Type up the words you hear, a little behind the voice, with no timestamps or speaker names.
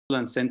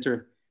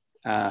Center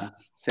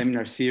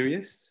seminar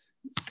series,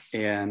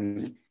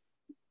 and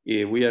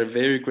we are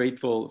very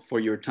grateful for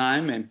your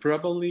time. And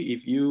probably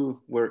if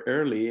you were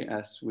early,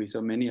 as we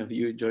saw many of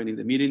you joining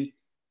the meeting,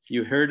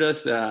 you heard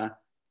us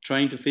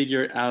trying to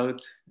figure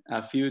out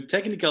a few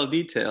technical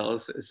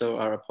details. So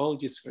our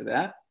apologies for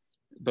that,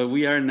 but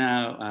we are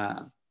now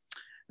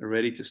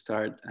ready to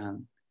start.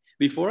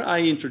 Before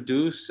I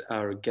introduce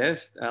our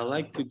guest, I'd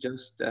like to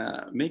just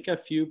make a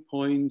few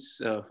points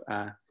of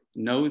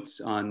notes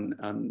on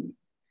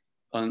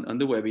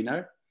the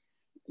webinar.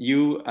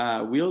 You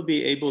will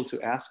be able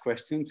to ask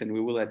questions, and we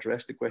will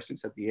address the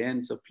questions at the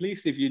end. So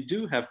please, if you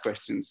do have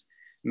questions,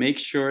 make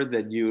sure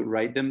that you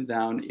write them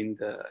down in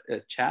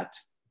the chat,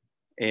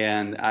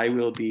 and I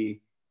will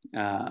be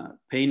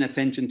paying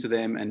attention to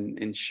them and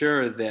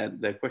ensure that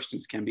the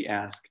questions can be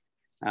asked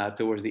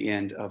towards the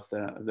end of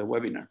the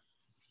webinar.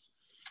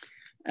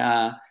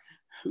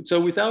 So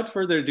without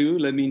further ado,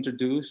 let me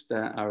introduce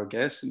our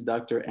guest,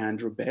 Dr.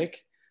 Andrew Beck.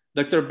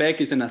 Dr.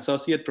 Beck is an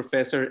associate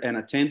professor and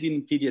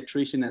attending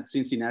pediatrician at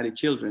Cincinnati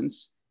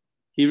Children's.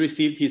 He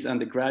received his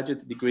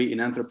undergraduate degree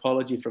in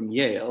anthropology from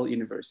Yale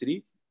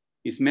University,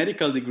 his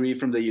medical degree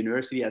from the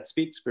University at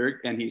Pittsburgh,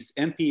 and his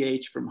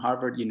MPH from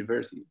Harvard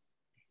University.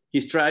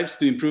 He strives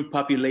to improve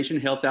population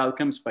health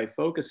outcomes by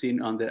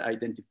focusing on the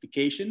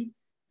identification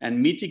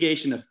and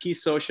mitigation of key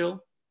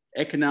social,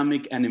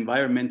 economic, and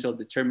environmental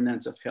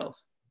determinants of health.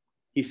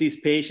 He sees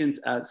patients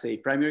as a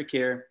primary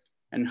care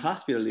and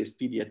hospitalist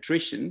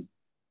pediatrician,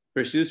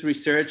 pursues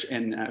research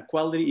and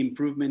quality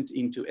improvement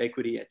into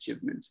equity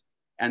achievement,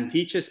 and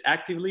teaches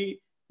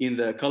actively in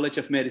the College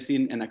of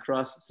Medicine and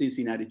across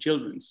Cincinnati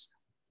Children's.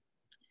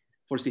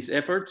 For his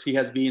efforts, he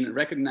has been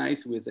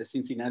recognized with the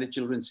Cincinnati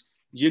Children's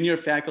Junior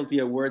Faculty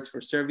Awards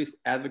for Service,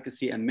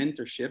 Advocacy, and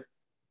Mentorship,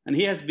 and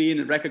he has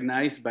been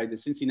recognized by the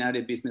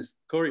Cincinnati Business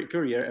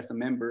Courier as a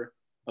member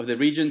of the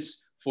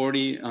region's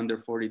 40 under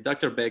 40.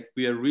 Dr. Beck,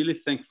 we are really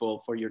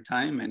thankful for your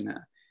time, and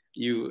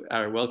you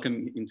are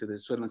welcome into the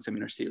Swedland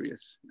Seminar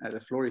Series.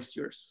 The floor is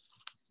yours.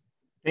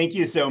 Thank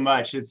you so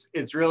much.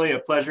 It's really a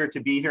pleasure to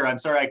be here. I'm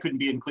sorry I couldn't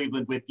be in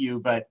Cleveland with you,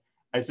 but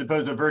I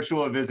suppose a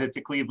virtual visit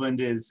to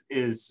Cleveland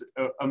is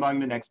among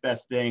the next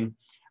best thing.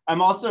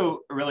 I'm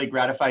also really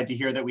gratified to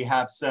hear that we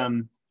have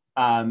some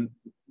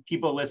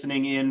people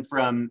listening in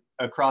from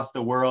across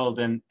the world,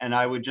 and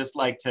I would just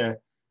like to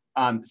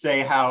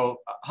say how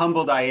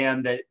humbled I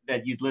am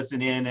that you'd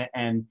listen in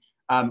and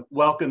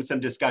welcome some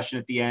discussion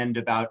at the end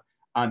about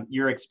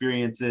your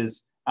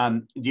experiences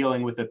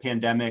dealing with the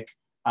pandemic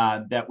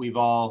that we've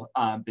all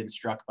been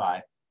struck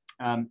by.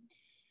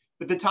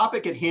 But the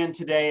topic at hand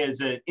today as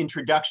an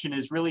introduction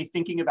is really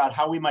thinking about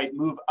how we might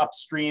move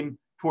upstream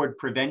toward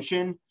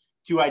prevention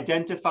to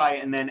identify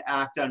and then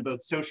act on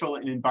both social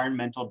and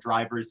environmental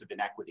drivers of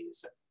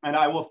inequities. And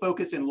I will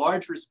focus in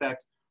large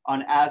respect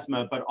on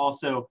asthma, but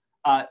also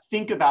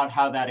think about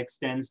how that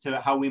extends to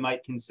how we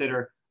might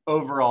consider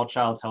overall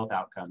child health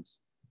outcomes.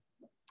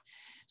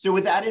 So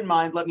with that in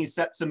mind, let me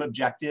set some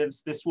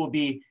objectives. This will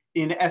be,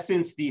 in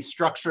essence, the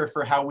structure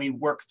for how we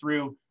work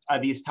through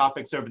these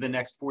topics over the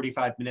next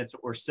 45 minutes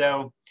or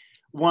so.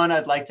 One,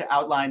 I'd like to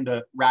outline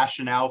the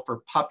rationale for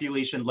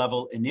population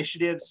level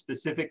initiatives,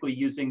 specifically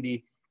using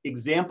the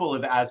example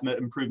of asthma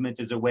improvement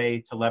as a way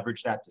to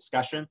leverage that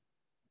discussion.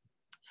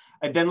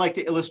 I'd then like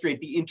to illustrate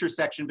the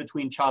intersection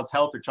between child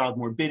health or child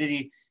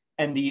morbidity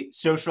and the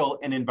social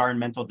and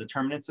environmental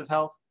determinants of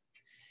health.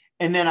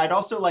 And then I'd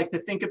also like to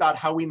think about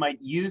how we might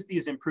use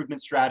these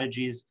improvement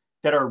strategies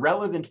that are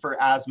relevant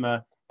for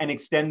asthma and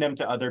extend them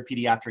to other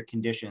pediatric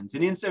conditions.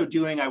 And in so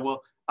doing, I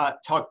will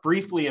talk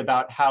briefly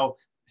about how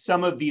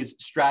some of these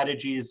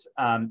strategies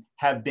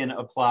have been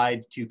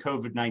applied to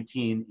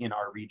COVID-19 in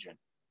our region.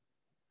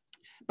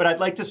 But I'd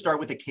like to start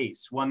with a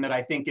case, one that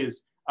I think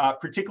is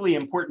particularly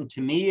important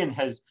to me and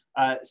has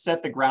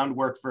set the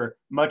groundwork for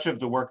much of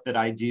the work that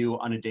I do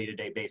on a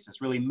day-to-day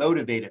basis, really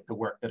motivated the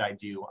work that I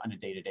do on a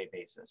day-to-day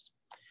basis.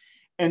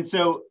 And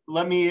so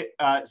let me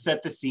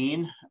set the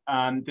scene.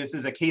 This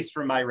is a case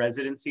from my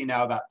residency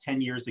now about 10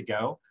 years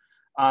ago.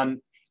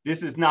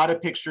 This is not a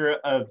picture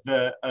of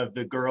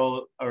the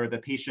girl or the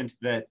patient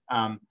that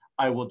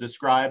I will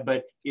describe,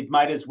 but it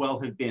might as well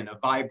have been a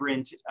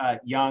vibrant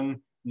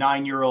young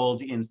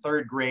 9-year-old in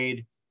 3rd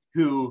grade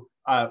who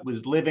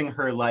was living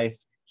her life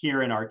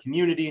here in our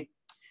community.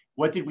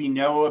 What did we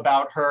know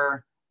about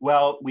her?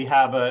 Well, we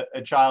have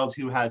a child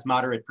who has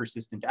moderate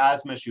persistent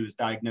asthma. She was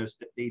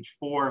diagnosed at age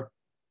 4.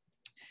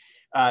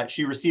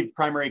 She received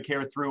primary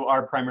care through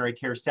our primary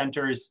care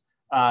centers,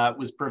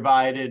 was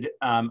provided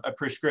a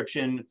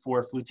prescription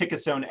for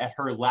fluticasone at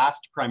her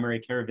last primary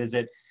care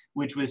visit,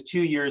 which was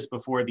 2 years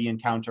before the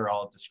encounter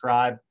I'll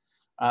describe.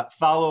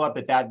 Follow-up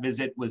at that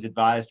visit was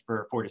advised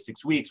for 4 to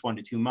 6 weeks, 1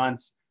 to 2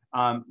 months.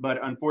 But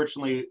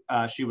unfortunately,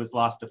 she was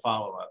lost to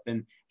follow-up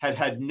and had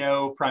had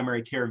no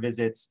primary care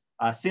visits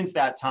since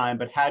that time,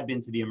 but had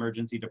been to the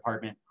emergency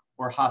department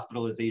or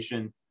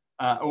hospitalization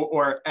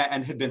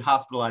and had been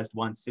hospitalized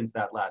once since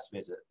that last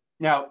visit.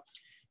 Now,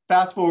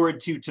 fast forward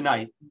to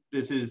tonight.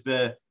 This is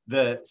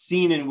the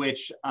scene in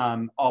which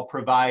I'll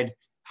provide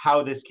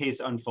how this case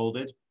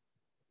unfolded.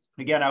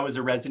 Again, I was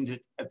a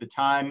resident at the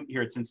time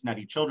here at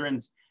Cincinnati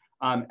Children's.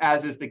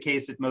 As is the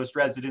case at most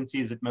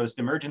residencies, at most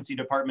emergency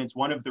departments,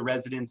 one of the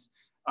residents,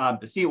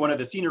 one of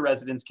the senior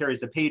residents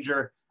carries a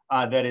pager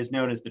that is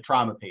known as the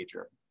trauma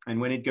pager. And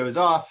when it goes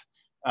off,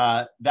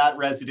 that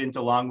resident,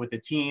 along with a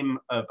team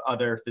of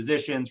other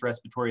physicians,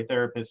 respiratory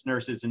therapists,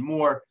 nurses, and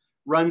more,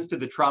 runs to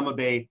the trauma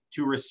bay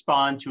to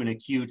respond to an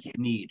acute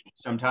need.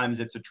 Sometimes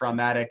it's a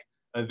traumatic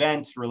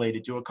event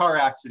related to a car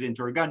accident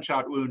or a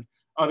gunshot wound.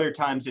 Other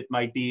times it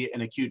might be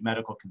an acute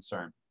medical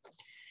concern.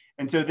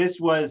 And so this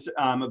was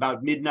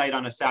about midnight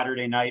on a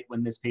Saturday night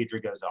when this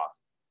pager goes off.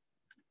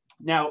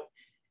 Now,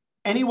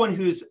 anyone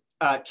who's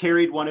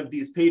carried one of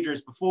these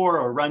pagers before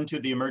or run to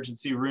the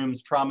emergency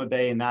room's trauma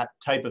bay in that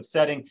type of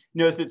setting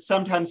knows that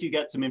sometimes you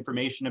get some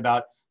information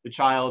about the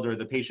child or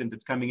the patient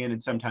that's coming in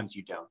and sometimes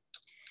you don't.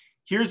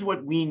 Here's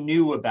what we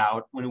knew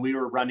about when we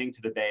were running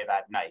to the bay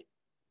that night.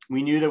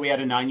 We knew that we had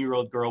a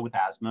 9-year-old girl with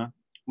asthma.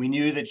 We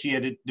knew that she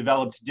had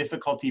developed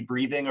difficulty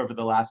breathing over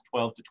the last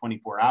 12 to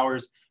 24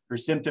 hours. Her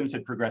symptoms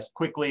had progressed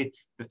quickly.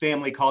 The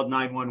family called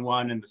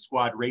 911 and the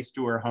squad raced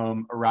to her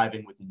home,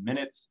 arriving within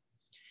minutes.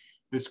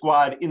 The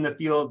squad in the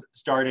field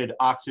started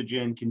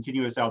oxygen,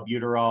 continuous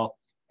albuterol,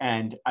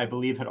 and I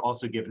believe had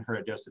also given her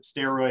a dose of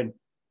steroid.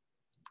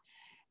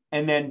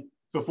 And then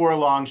before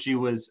long, she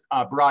was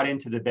brought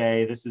into the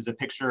bay. This is a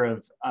picture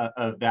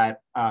of that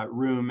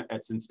room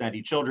at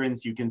Cincinnati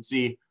Children's. You can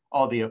see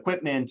all the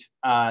equipment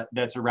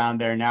that's around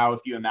there. Now,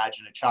 if you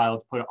imagine a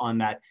child put on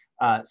that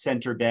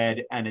center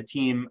bed and a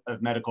team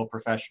of medical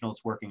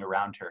professionals working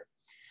around her.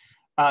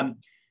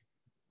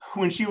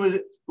 When she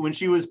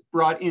was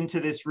brought into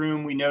this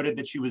room, we noted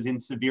that she was in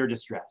severe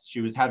distress.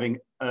 She was having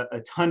a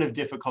ton of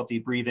difficulty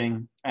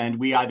breathing, and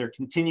we either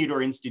continued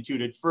or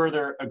instituted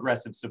further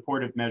aggressive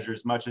supportive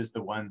measures, much as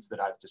the ones that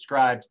I've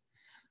described.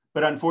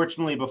 But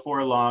unfortunately,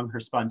 before long, her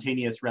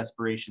spontaneous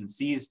respiration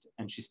ceased,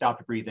 and she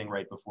stopped breathing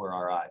right before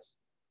our eyes.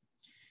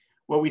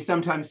 What we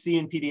sometimes see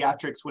in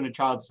pediatrics when a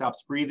child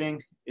stops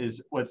breathing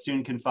is what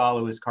soon can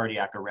follow is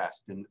cardiac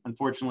arrest. And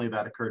unfortunately,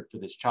 that occurred for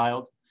this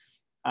child,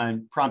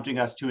 prompting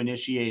us to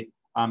initiate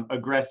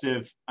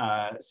aggressive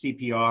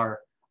CPR.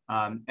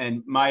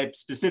 And my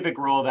specific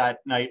role that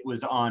night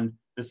was on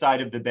the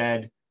side of the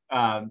bed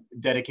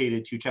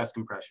dedicated to chest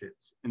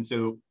compressions. And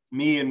so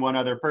me and one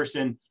other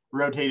person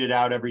rotated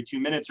out every 2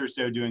 minutes or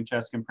so doing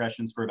chest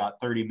compressions for about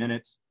 30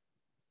 minutes.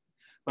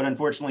 But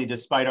unfortunately,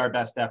 despite our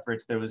best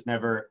efforts, there was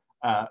never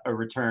a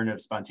return of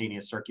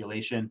spontaneous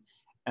circulation.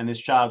 And this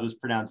child was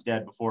pronounced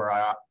dead before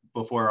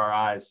our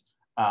eyes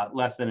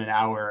less than an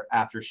hour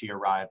after she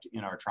arrived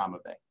in our trauma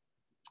bay.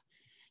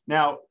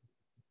 Now,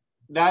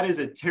 that is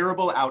a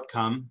terrible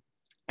outcome.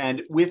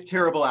 And with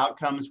terrible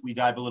outcomes, we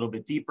dive a little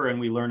bit deeper and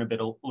we learn a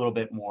little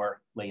bit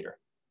more later.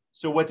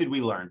 So what did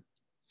we learn?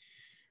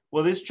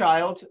 Well, this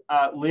child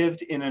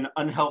lived in an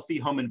unhealthy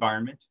home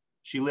environment.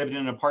 She lived in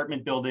an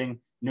apartment building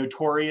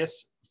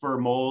notorious for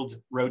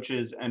mold,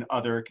 roaches, and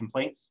other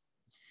complaints.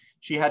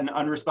 She had an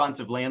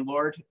unresponsive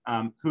landlord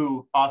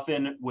who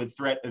often would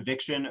threat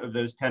eviction of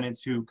those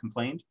tenants who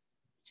complained.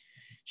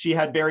 She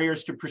had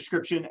barriers to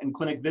prescription and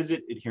clinic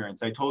visit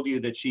adherence. I told you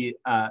that she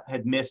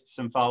had missed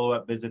some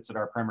follow-up visits at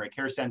our primary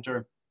care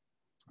center,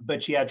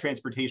 but she had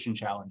transportation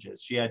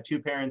challenges. She had 2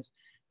 parents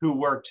who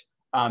worked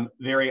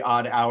very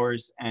odd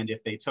hours, and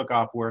if they took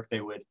off work,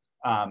 they would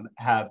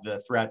have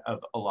the threat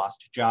of a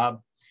lost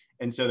job.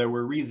 And so there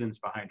were reasons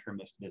behind her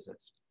missed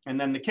visits. And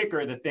then the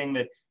kicker, the thing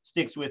that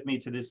sticks with me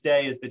to this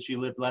day, is that she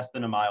lived less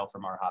than a mile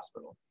from our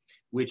hospital,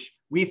 which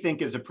we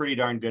think is a pretty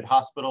darn good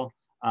hospital,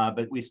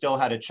 but we still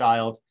had a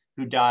child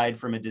who died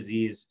from a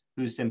disease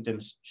whose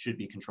symptoms should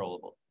be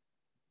controllable.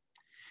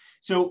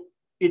 So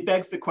it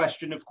begs the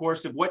question, of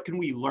course, of what can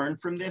we learn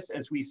from this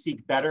as we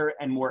seek better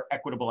and more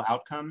equitable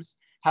outcomes?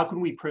 How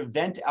can we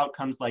prevent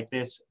outcomes like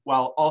this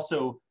while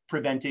also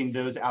preventing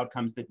those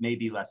outcomes that may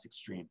be less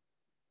extreme?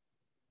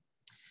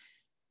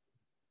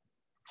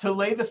 To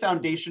lay the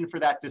foundation for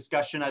that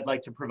discussion, I'd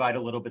like to provide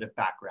a little bit of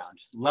background,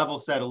 level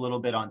set a little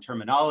bit on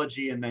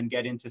terminology, and then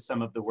get into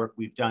some of the work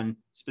we've done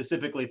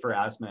specifically for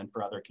asthma and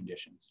for other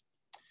conditions.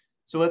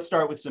 So let's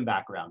start with some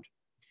background.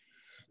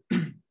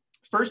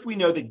 First, we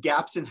know that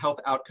gaps in health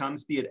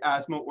outcomes, be it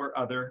asthma or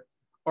other,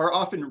 are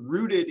often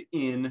rooted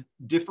in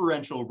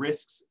differential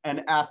risks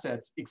and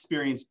assets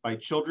experienced by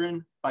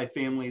children, by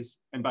families,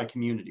 and by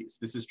communities.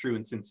 This is true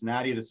in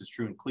Cincinnati, this is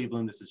true in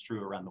Cleveland, this is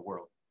true around the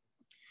world.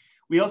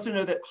 We also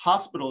know that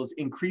hospitals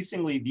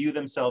increasingly view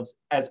themselves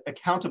as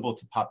accountable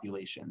to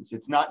populations.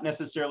 It's not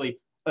necessarily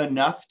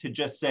enough to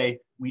just say,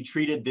 we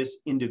treated this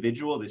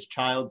individual, this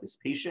child, this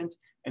patient,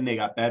 and they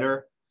got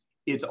better.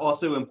 It's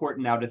also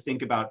important now to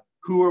think about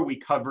who are we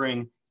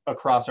covering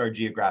across our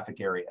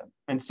geographic area.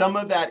 And some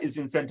of that is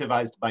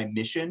incentivized by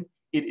mission.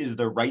 It is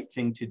the right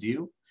thing to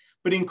do.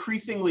 But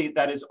increasingly,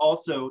 that is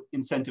also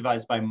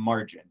incentivized by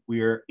margin.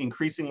 We are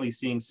increasingly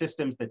seeing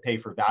systems that pay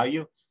for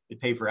value,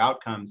 that pay for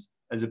outcomes,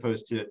 as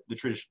opposed to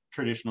the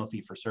traditional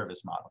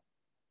fee-for-service model.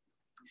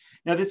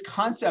 Now, this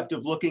concept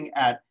of looking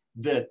at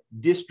the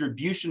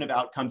distribution of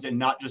outcomes and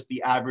not just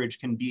the average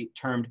can be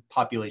termed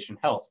population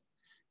health.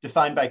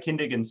 defined by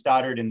Kindig and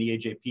Stoddard in the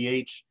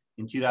AJPH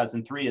in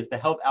 2003 as the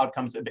health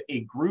outcomes of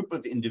a group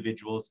of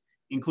individuals,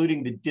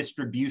 including the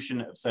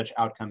distribution of such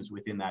outcomes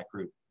within that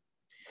group.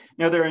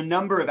 Now, there are a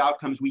number of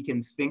outcomes we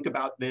can think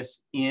about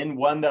this in.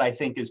 One that I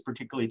think is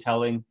particularly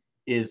telling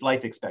is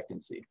life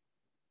expectancy.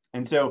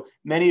 And so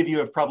many of you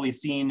have probably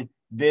seen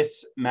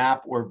this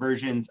map or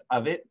versions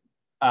of it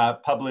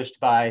published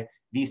by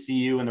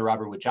VCU and the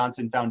Robert Wood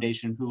Johnson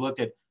Foundation, who looked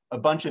at a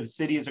bunch of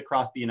cities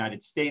across the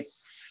United States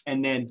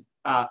and then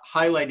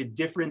highlighted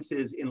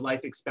differences in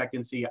life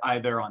expectancy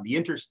either on the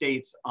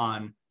interstates,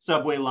 on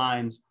subway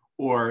lines,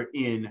 or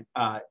in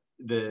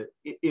the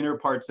inner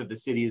parts of the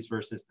cities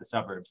versus the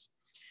suburbs.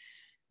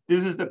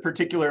 This is the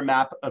particular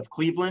map of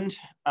Cleveland,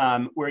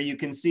 where you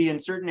can see in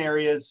certain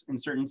areas, in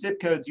certain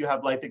zip codes, you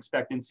have life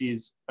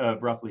expectancies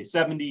of roughly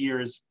 70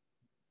 years.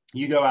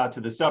 You go out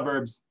to the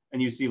suburbs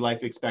and you see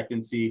life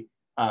expectancy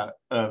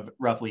of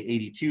roughly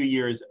 82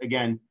 years.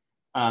 Again,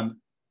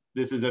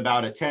 this is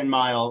about a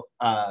 10-mile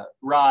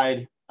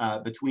ride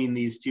between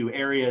these two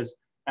areas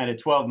and a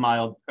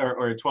 12-mile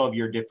or a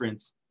 12-year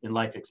difference in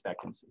life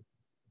expectancy.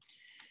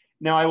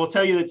 Now, I will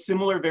tell you that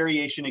similar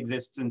variation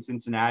exists in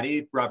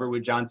Cincinnati. Robert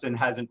Wood Johnson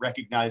hasn't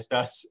recognized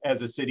us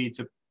as a city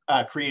to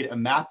create a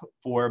map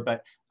for,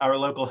 but our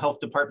local health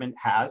department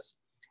has.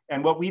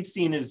 And what we've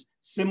seen is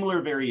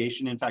similar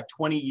variation, in fact,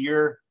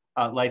 20-year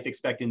life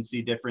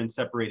expectancy difference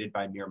separated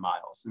by mere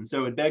miles. And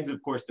so it begs,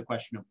 of course, the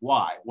question of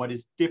why. What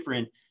is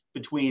different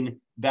between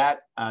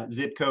that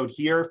zip code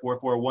here,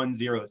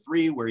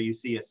 44103, where you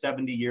see a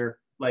 70-year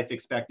life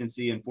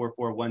expectancy, and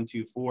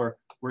 44124,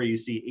 where you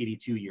see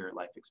 82-year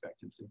life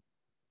expectancy?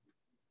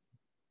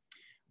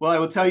 Well, I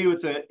will tell you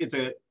it's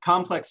a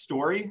complex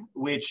story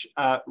which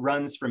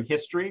runs from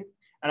history.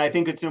 And I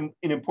think it's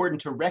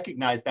important to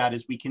recognize that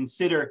as we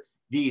consider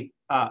the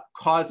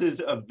causes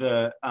of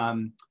the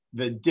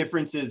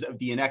differences of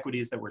the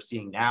inequities that we're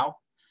seeing now.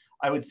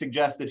 I would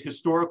suggest that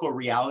historical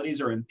realities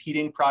are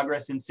impeding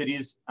progress in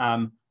cities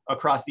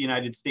across the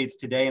United States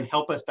today and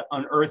help us to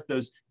unearth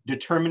those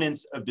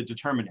determinants of the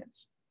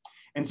determinants.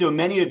 And so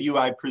many of you,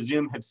 I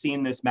presume, have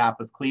seen this map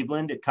of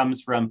Cleveland. It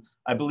comes from,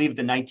 I believe,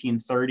 the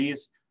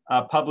 1930s,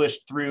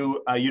 published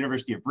through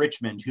University of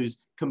Richmond, who's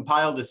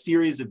compiled a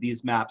series of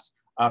these maps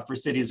for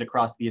cities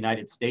across the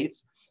United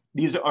States.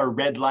 These are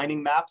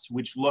redlining maps,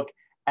 which look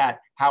at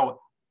how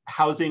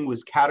housing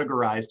was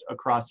categorized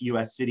across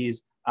US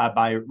cities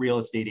by real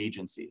estate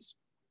agencies.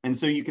 And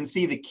so you can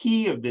see the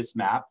key of this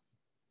map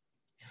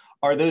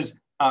are those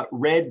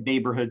red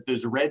neighborhoods,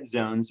 those red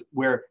zones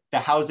where the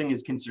housing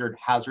is considered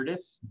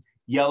hazardous,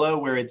 yellow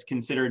where it's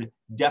considered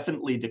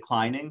definitely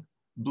declining,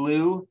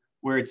 blue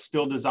where it's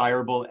still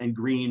desirable, and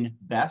green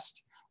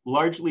best,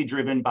 largely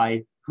driven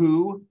by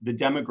who the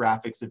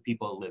demographics of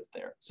people who lived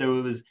there. So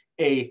it was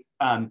a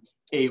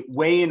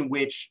way in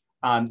which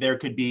there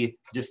could be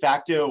de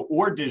facto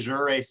or de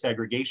jure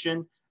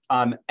segregation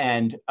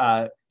and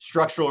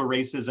structural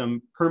racism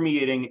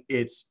permeating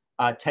its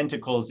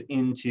tentacles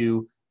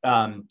into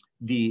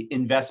the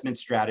investment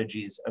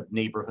strategies of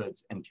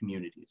neighborhoods and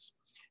communities.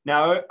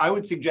 Now, I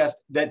would suggest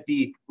that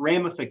the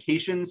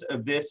ramifications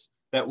of this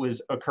that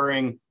was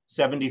occurring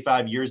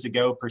 75 years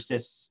ago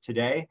persists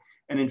today.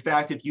 And in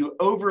fact, if you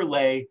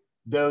overlay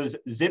those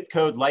zip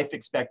code life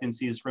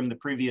expectancies from the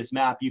previous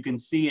map, you can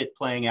see it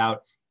playing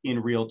out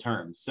in real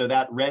terms. So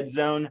that red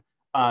zone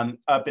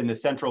up in the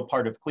central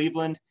part of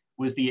Cleveland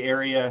was the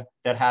area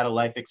that had a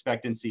life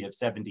expectancy of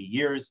 70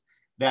 years.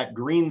 That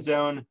green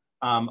zone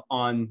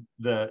on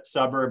the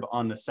suburb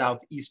on the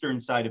southeastern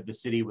side of the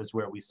city was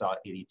where we saw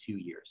 82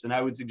 years. And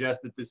I would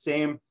suggest that the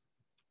same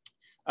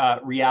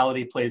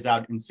reality plays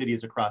out in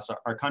cities across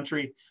our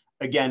country,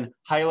 again,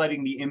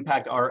 highlighting the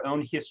impact our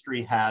own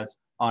history has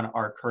on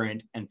our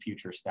current and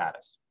future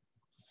status.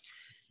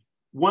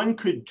 One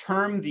could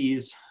term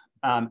these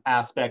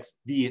aspects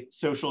the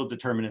social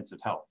determinants of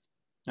health.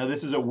 Now,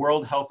 this is a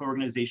World Health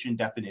Organization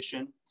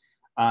definition,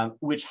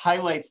 which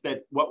highlights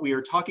that what we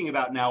are talking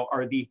about now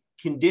are the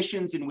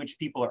conditions in which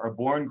people are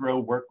born, grow,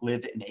 work,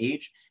 live, and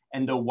age,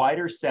 and the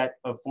wider set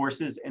of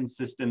forces and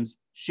systems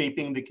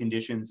shaping the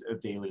conditions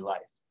of daily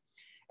life.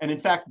 And in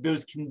fact,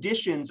 those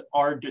conditions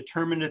are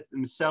determined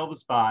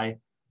themselves by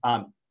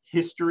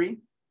history,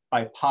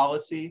 by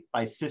policy,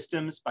 by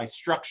systems, by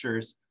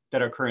structures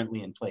that are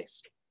currently in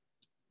place.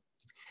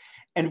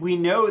 And we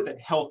know that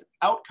health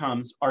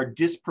outcomes are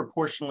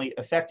disproportionately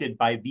affected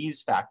by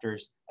these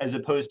factors as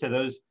opposed to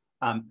those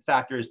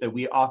factors that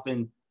we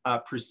often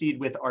proceed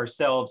with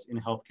ourselves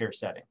in healthcare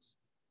settings.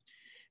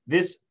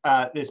 This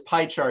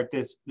pie chart,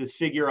 this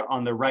figure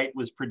on the right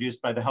was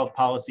produced by the Health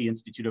Policy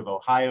Institute of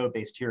Ohio,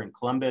 based here in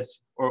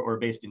Columbus, or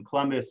based in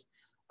Columbus,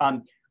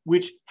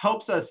 which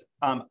helps us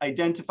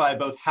identify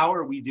both how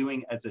are we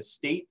doing as a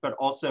state, but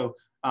also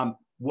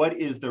what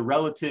is the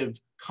relative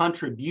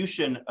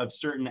contribution of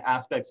certain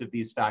aspects of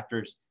these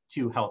factors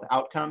to health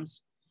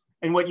outcomes.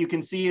 And what you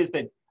can see is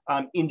that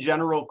in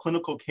general,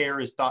 clinical care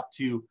is thought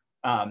to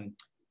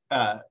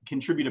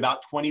contribute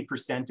about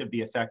 20% of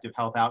the effect of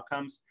health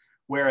outcomes,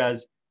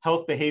 whereas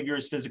health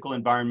behaviors, physical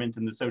environment,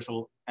 and the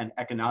social and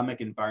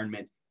economic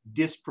environment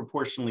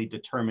disproportionately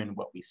determine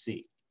what we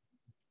see.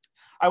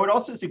 I would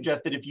also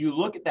suggest that if you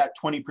look at that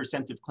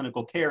 20% of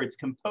clinical care, it's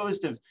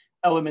composed of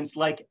elements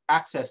like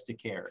access to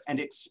care and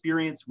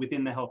experience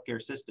within the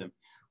healthcare system,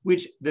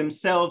 which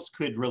themselves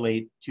could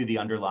relate to the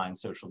underlying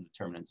social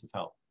determinants of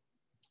health.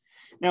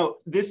 Now,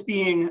 this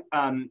being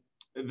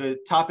the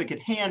topic at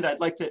hand, I'd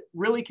like to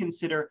really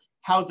consider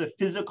how the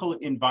physical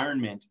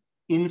environment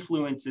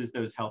influences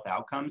those health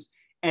outcomes,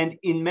 and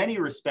in many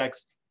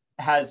respects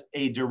has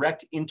a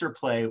direct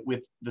interplay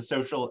with the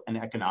social and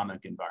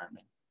economic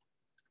environment.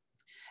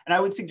 And I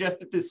would suggest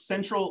that this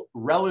central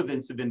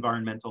relevance of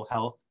environmental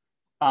health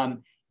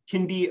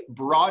can be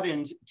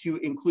broadened to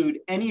include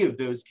any of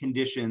those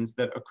conditions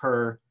that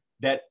occur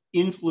that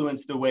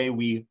influence the way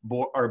we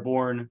are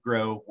born,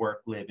 grow,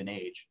 work, live, and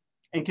age,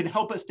 and can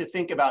help us to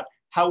think about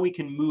how we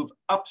can move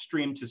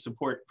upstream to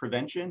support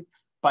prevention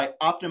by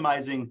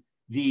optimizing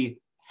the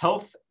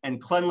health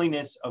and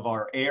cleanliness of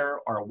our air,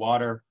 our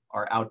water,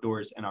 our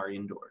outdoors, and our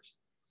indoors.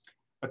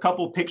 A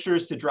couple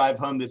pictures to drive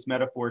home this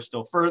metaphor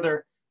still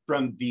further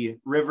from the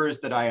rivers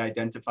that I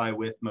identify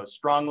with most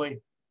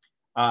strongly.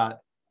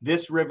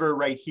 This river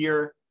right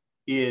here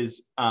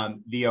is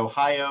the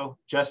Ohio,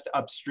 just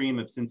upstream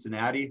of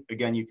Cincinnati.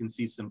 Again, you can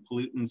see some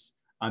pollutants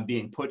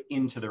being put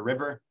into the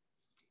river.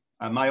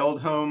 My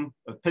old home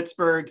of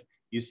Pittsburgh,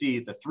 you see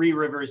the three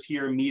rivers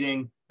here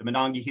meeting, the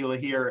Monongahela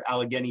here,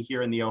 Allegheny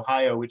here, and the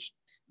Ohio, which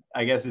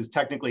I guess is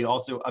technically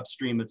also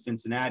upstream of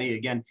Cincinnati.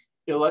 Again,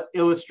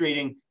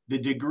 illustrating the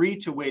degree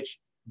to which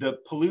the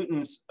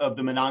pollutants of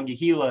the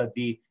Monongahela,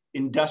 the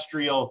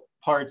industrial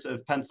parts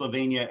of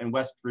Pennsylvania and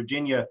West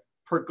Virginia,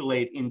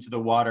 percolate into the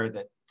water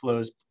that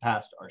flows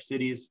past our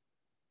cities.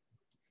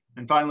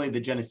 And finally, the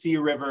Genesee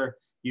River,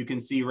 you can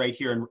see right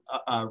here in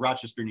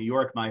Rochester, New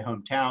York, my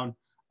hometown,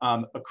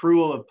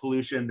 accrual of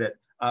pollution that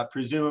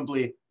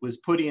presumably was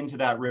put into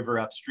that river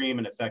upstream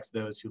and affects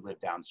those who live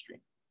downstream.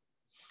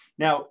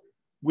 Now,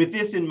 with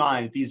this in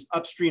mind, these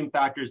upstream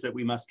factors that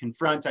we must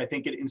confront, I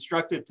think it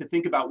instructive to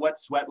think about what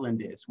Sweatland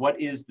is. What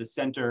is the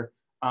center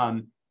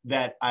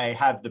that I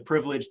have the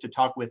privilege to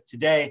talk with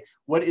today?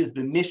 What is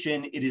the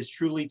mission? It is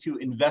truly to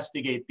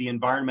investigate the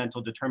environmental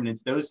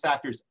determinants, those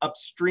factors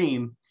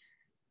upstream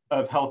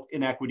of health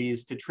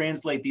inequities, to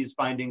translate these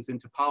findings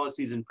into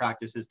policies and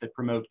practices that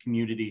promote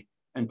community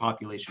and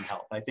population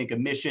health. I think a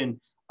mission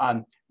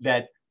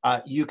that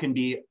you can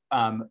be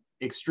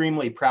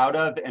extremely proud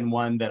of, and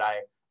one that I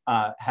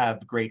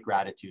have great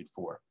gratitude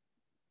for.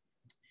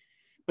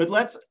 But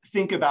let's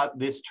think about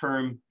this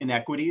term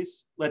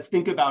inequities. Let's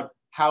think about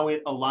how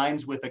it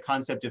aligns with the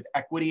concept of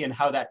equity and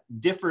how that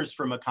differs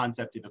from a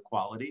concept of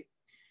equality.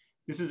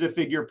 This is a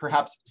figure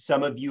perhaps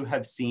some of you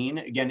have seen,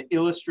 again,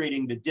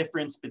 illustrating the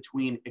difference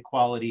between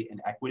equality and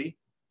equity.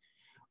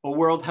 A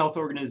World Health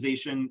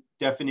Organization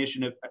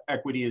definition of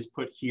equity is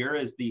put here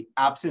as the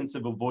absence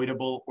of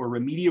avoidable or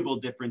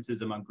remediable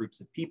differences among groups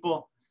of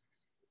people.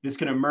 This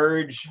can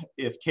emerge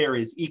if care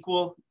is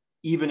equal,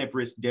 even if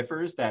risk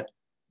differs. That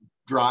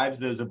drives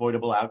those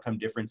avoidable outcome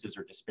differences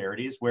or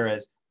disparities,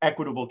 whereas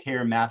equitable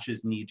care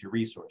matches need to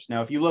resource.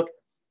 Now, if you look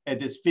at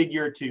this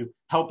figure to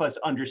help us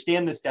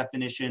understand this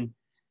definition,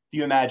 if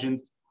you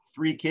imagine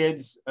three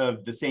kids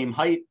of the same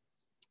height,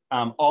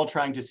 all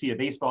trying to see a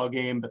baseball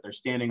game, but they're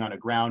standing on a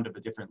ground of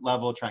a different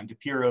level, trying to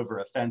peer over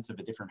a fence of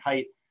a different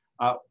height,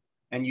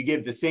 and you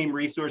give the same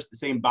resource, the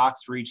same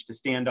box for each to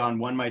stand on,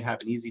 one might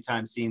have an easy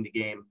time seeing the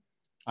game,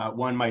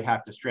 one might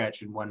have to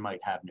stretch, and one might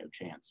have no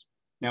chance.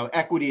 Now,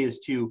 equity is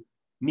to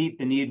meet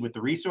the need with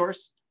the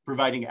resource,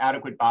 providing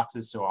adequate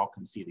boxes so all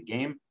can see the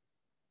game.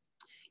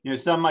 You know,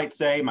 some might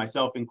say,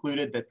 myself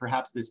included, that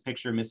perhaps this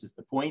picture misses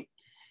the point,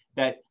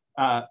 that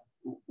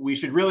we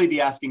should really be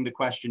asking the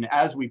question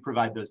as we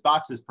provide those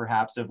boxes,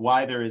 perhaps, of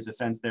why there is a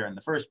fence there in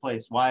the first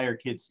place, why are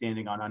kids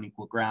standing on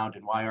unequal ground,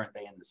 and why aren't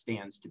they in the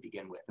stands to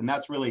begin with? And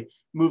that's really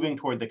moving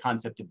toward the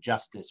concept of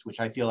justice,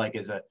 which I feel like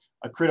is a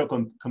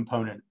critical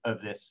component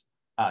of this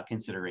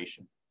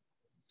consideration.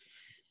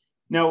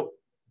 Now,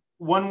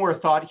 one more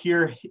thought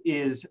here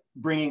is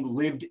bringing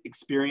lived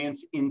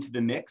experience into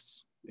the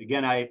mix.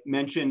 Again, I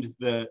mentioned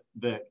the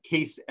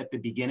case at the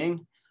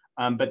beginning,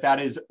 but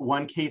that is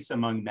one case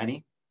among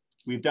many.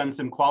 We've done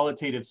some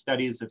qualitative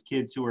studies of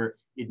kids who are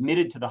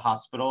admitted to the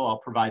hospital. I'll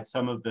provide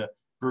some of the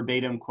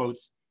verbatim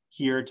quotes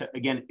here to,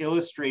 again,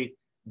 illustrate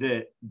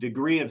the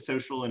degree of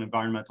social and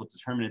environmental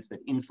determinants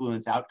that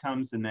influence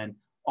outcomes and then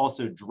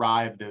also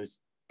drive those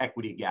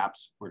equity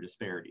gaps or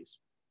disparities.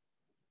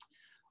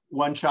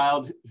 One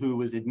child who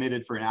was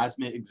admitted for an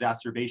asthma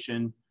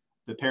exacerbation,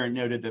 the parent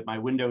noted that my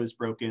window is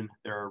broken,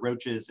 there are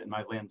roaches, and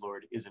my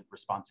landlord isn't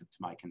responsive to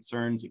my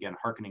concerns. Again,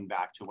 hearkening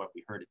back to what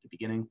we heard at the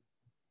beginning.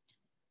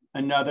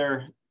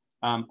 Another,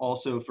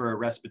 also for a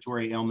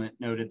respiratory ailment,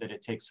 noted that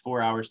it takes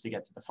 4 hours to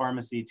get to the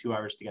pharmacy, 2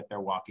 hours to get there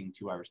walking,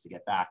 2 hours to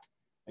get back.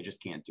 I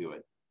just can't do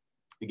it.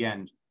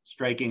 Again,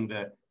 striking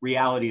the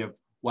reality of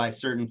why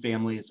certain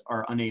families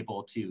are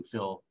unable to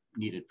fill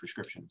needed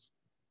prescriptions.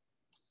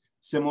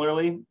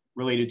 Similarly,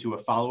 related to a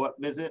follow-up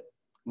visit,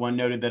 one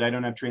noted that I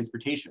don't have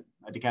transportation.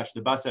 I had to catch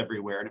the bus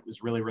everywhere, and it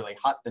was really, really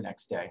hot the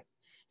next day.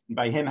 And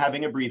by him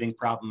having a breathing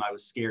problem, I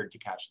was scared to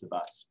catch the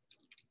bus.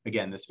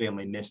 Again, this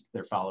family missed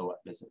their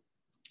follow-up visit.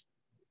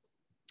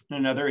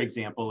 Another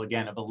example,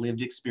 again, of a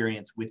lived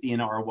experience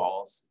within our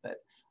walls, that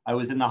I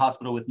was in the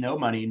hospital with no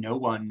money, no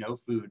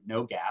food,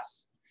 no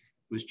gas.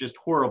 It was just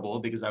horrible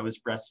because I was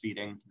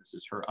breastfeeding. This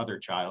is her other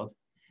child.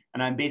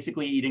 And I'm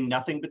basically eating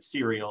nothing but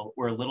cereal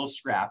or a little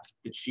scrap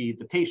that she,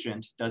 the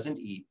patient, doesn't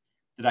eat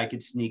that I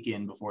could sneak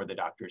in before the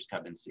doctors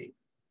come and see.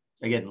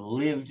 Again,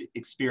 lived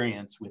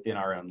experience within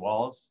our own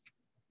walls.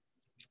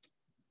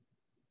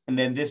 And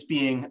then this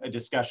being a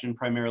discussion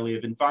primarily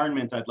of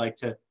environment, I'd like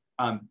to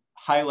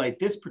highlight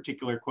this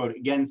particular quote,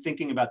 again,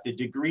 thinking about the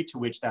degree to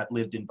which that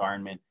lived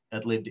environment,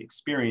 that lived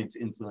experience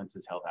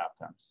influences health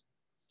outcomes.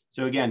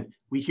 So again,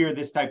 we hear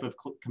this type of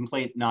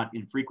complaint not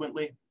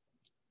infrequently.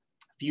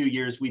 A few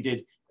years we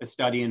did a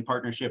study in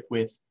partnership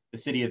with the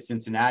city of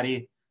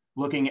Cincinnati,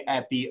 looking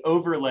at the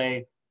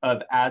overlay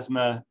of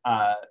asthma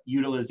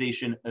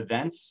utilization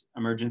events,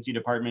 emergency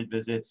department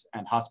visits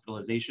and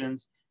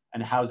hospitalizations,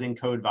 and housing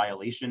code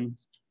violation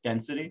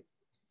density.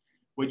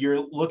 What you're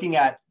looking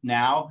at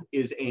now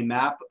is a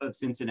map of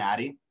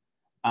Cincinnati.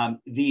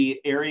 The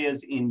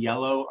areas in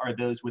yellow are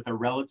those with a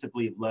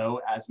relatively low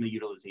asthma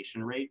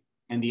utilization rate,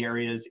 and the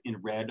areas in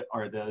red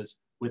are those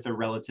with a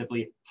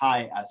relatively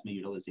high asthma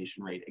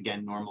utilization rate,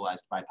 again,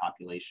 normalized by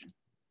population.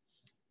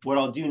 What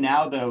I'll do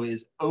now, though,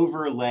 is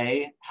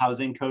overlay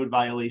housing code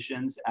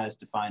violations as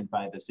defined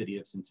by the city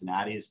of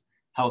Cincinnati's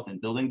health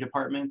and building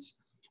departments,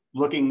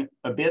 looking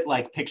a bit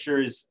like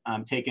pictures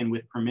taken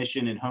with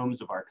permission in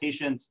homes of our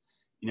patients.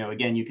 You know,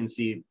 again, you can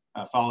see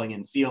falling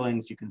in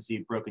ceilings, you can see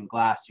broken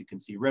glass, you can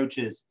see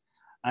roaches.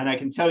 And I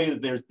can tell you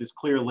that there's this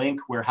clear link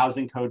where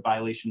housing code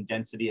violation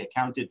density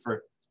accounted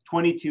for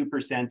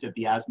 22% of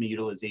the asthma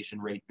utilization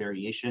rate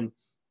variation,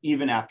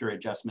 even after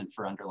adjustment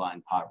for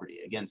underlying poverty.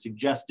 Again,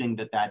 suggesting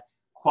that that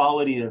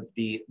quality of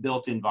the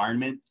built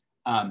environment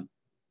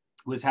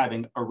was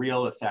having a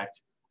real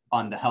effect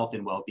on the health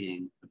and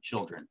well-being of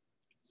children.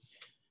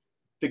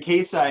 The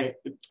case I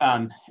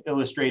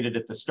illustrated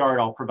at the start,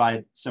 I'll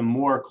provide some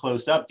more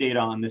close-up data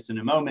on this in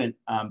a moment,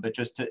 but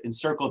just to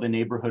encircle the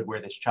neighborhood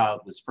where this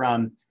child was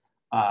from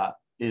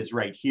is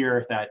right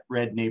here, that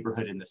red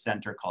neighborhood in the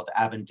center called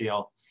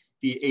Avondale.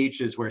 The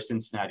H is where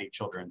Cincinnati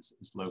Children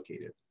is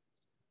located.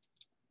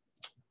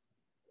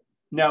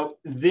 Now,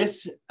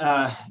 this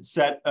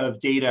set of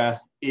data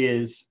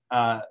is,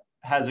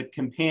 has a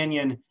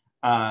companion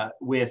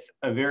with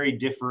a very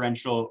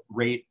differential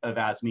rate of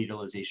asthma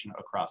utilization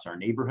across our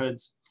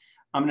neighborhoods.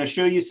 I'm going to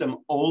show you some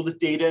old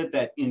data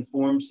that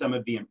informs some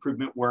of the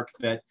improvement work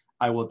that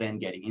I will then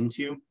get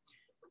into.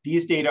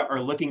 These data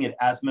are looking at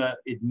asthma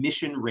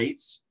admission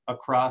rates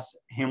across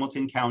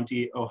Hamilton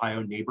County,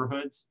 Ohio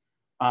neighborhoods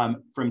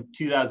from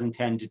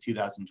 2010 to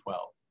 2012.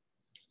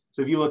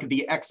 So if you look at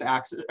the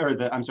x-axis, or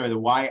the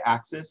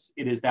y-axis,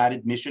 it is that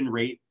admission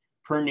rate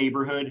per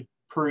neighborhood,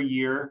 per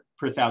year,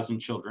 per 1,000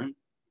 children.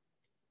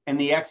 And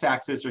the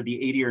x-axis are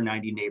the 80 or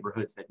 90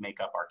 neighborhoods that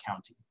make up our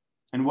county.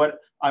 And what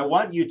I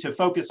want you to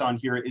focus on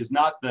here is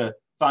not the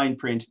fine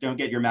print. Don't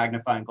get your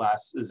magnifying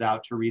glasses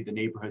out to read the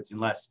neighborhoods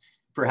unless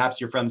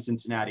perhaps you're from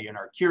Cincinnati and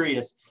are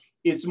curious.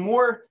 It's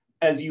more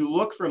as you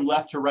look from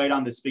left to right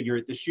on this figure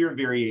at the sheer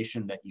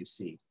variation that you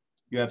see.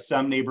 You have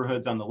some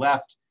neighborhoods on the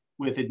left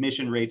with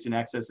admission rates in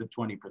excess of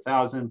 20 per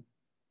 1,000,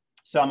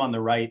 some on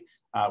the right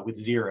with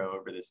 0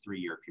 over this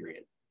 3-year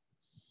period.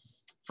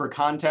 For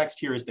context,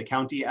 here is the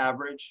county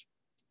average.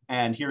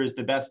 And here is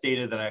the best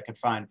data that I could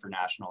find for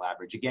national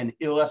average. Again,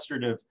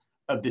 illustrative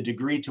of the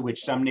degree to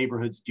which some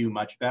neighborhoods do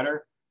much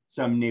better,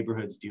 some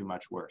neighborhoods do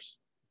much worse.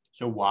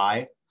 So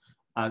why?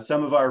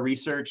 Some of our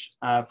research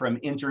from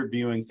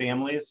interviewing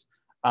families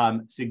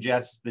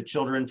suggests that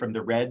children from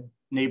the red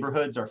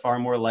neighborhoods are far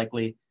more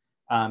likely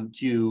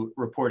to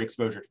report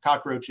exposure to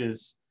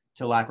cockroaches,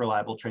 to lack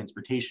reliable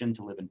transportation,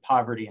 to live in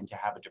poverty, and to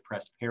have a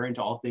depressed parent,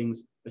 all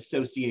things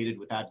associated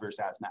with adverse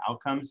asthma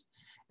outcomes,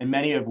 and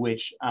many of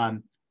which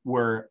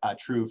were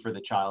true for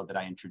the child that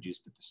I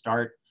introduced at the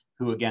start,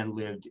 who again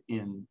lived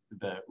in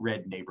the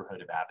red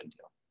neighborhood of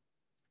Avondale.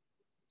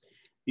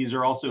 These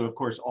are also, of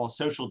course, all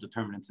social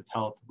determinants of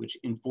health, which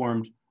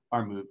informed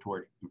our move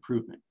toward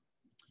improvement.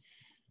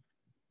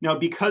 Now,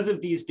 because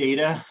of these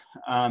data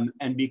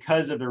and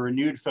because of the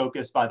renewed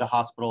focus by the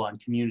hospital on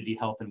community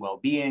health and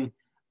well-being,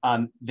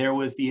 there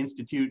was the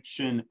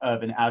institution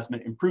of an asthma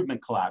improvement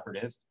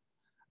collaborative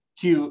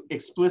to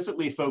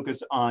explicitly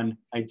focus on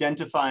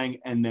identifying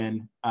and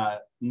then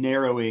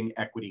narrowing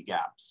equity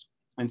gaps.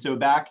 And so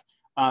back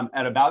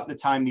at about the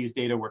time these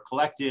data were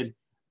collected,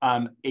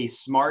 a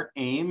SMART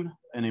aim,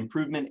 an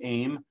improvement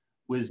aim,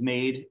 was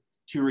made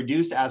to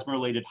reduce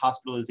asthma-related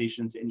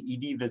hospitalizations and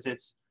ED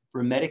visits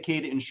for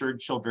Medicaid-insured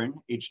children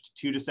aged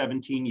 2 to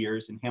 17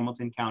 years in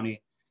Hamilton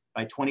County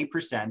by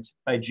 20%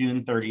 by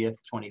June 30th,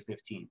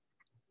 2015.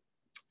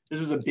 This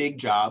was a big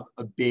job,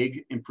 a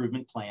big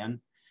improvement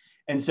plan.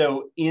 And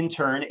so in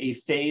turn, a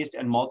phased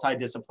and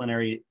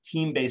multidisciplinary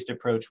team-based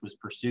approach was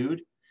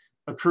pursued,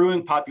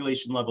 accruing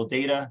population level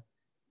data,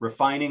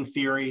 refining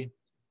theory,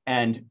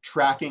 and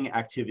tracking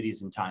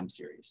activities in time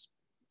series.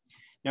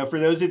 Now, for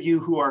those of you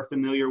who are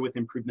familiar with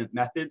improvement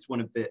methods,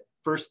 one of the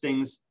first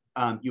things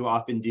you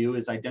often do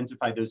is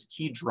identify those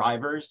key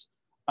drivers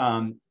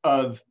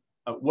of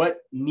what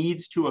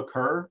needs to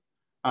occur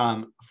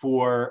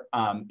for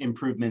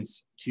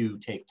improvements to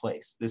take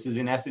place. This is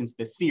in essence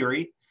the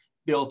theory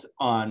built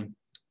on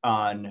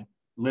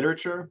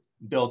literature,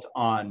 built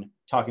on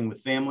talking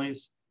with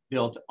families,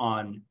 built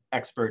on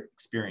expert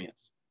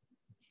experience.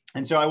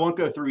 And so I won't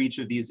go through each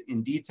of these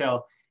in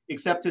detail,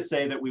 except to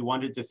say that we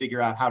wanted to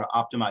figure out how to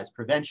optimize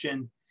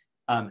prevention,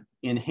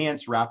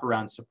 enhance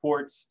wraparound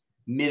supports,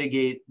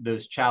 mitigate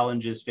those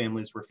challenges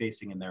families were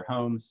facing in their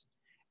homes,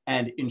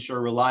 and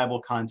ensure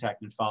reliable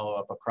contact and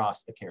follow-up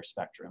across the care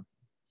spectrum.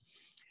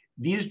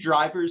 These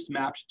drivers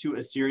mapped to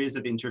a series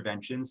of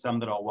interventions, some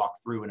that I'll walk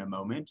through in a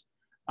moment,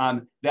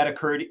 that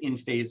occurred in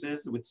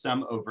phases with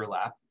some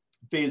overlap.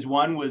 Phase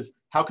one was,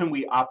 how can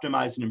we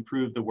optimize and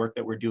improve the work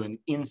that we're doing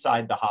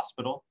inside the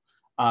hospital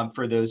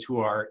for those who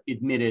are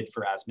admitted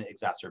for asthma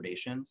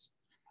exacerbations?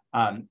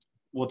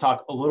 We'll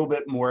talk a little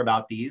bit more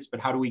about these,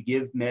 but how do we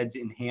give meds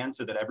in hand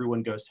so that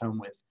everyone goes home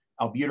with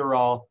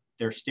albuterol,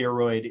 their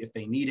steroid if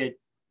they need it,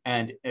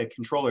 and a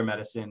controller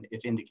medicine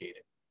if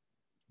indicated.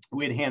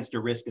 We enhanced a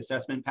risk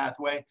assessment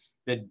pathway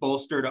that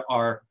bolstered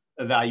our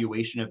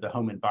evaluation of the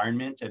home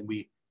environment, and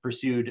we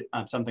pursued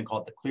something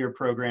called the CLEAR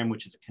program,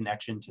 which is a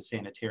connection to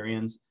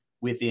sanitarians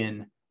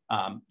within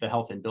the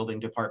health and building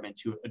department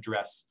to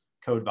address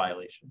code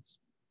violations.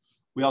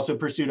 We also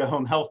pursued a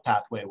home health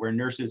pathway where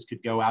nurses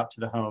could go out to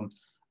the home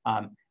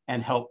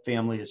and help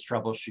families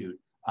troubleshoot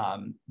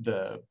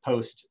the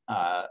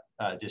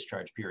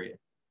post-discharge period.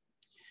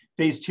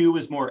 Phase two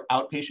was more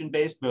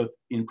outpatient-based, both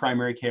in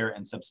primary care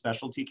and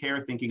subspecialty care,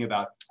 thinking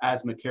about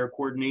asthma care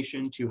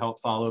coordination to help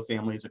follow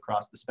families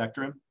across the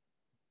spectrum.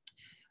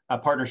 A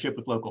partnership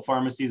with local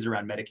pharmacies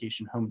around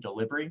medication home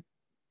delivery.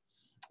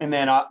 And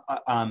then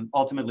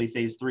ultimately,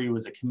 phase three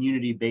was a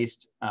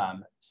community-based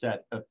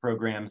set of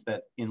programs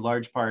that in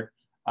large part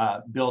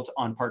built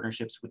on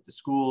partnerships with the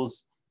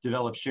schools,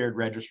 developed shared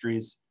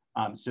registries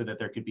so that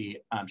there could be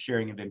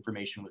sharing of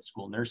information with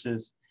school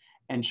nurses,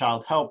 and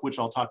child help, which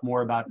I'll talk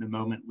more about in a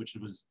moment, which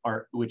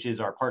is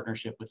our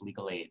partnership with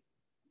legal aid.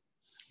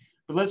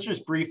 But let's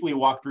just briefly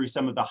walk through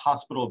some of the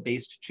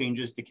hospital-based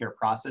changes to care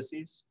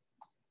processes.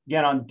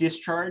 Again, on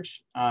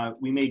discharge,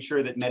 we made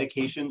sure that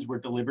medications were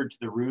delivered to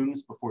the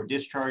rooms before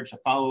discharge, a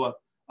follow-up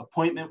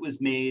appointment was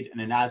made,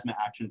 and an asthma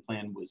action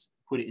plan was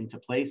put into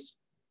place.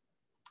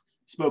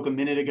 Spoke a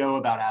minute ago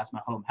about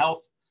asthma home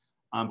health,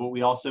 but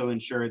we also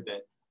ensured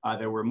that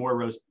there were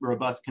more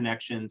robust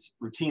connections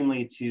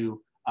routinely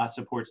to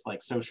supports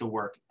like social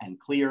work and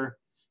CLEAR.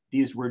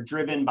 These were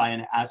driven by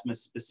an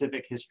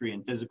asthma-specific history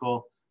and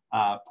physical,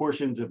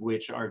 portions of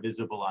which are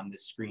visible on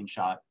this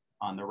screenshot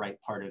on the right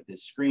part of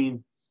this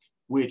screen,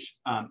 which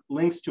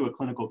links to a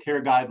clinical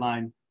care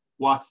guideline,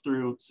 walks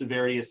through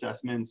severity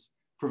assessments,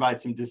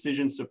 provides some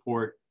decision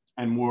support,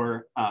 and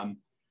more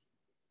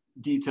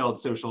detailed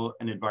social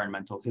and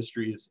environmental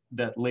histories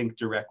that link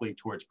directly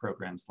towards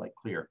programs like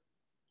CLEAR.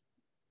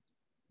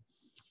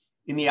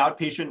 In the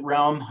outpatient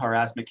realm, our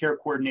asthma care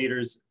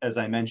coordinators, as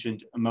I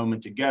mentioned a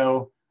moment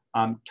ago,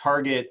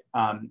 target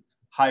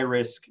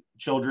high-risk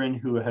children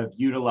who have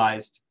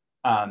utilized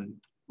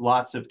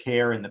lots of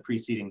care in the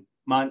preceding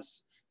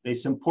months. They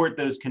support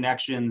those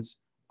connections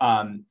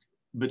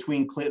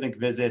between clinic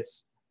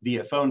visits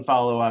via phone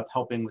follow-up,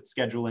 helping with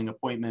scheduling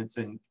appointments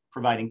and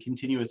providing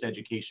continuous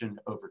education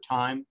over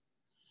time.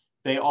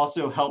 They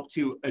also help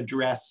to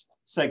address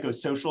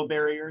psychosocial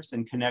barriers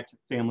and connect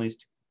families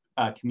to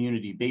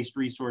community-based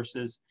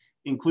resources,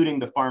 including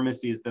the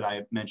pharmacies that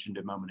I mentioned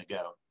a moment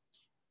ago.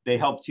 They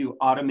help to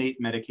automate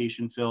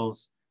medication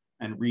fills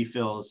and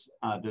refills.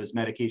 Those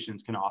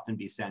medications can often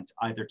be sent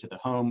either to the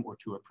home or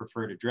to a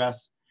preferred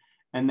address.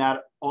 And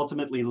that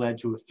ultimately led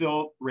to a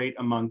fill rate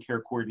among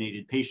care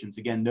coordinated patients.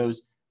 Again,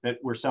 those that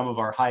were some of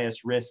our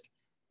highest risk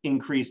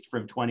increased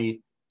from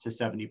 20 to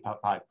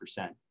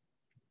 75%.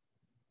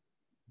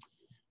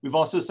 We've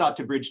also sought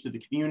to bridge to the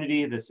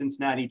community. The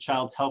Cincinnati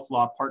Child Health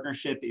Law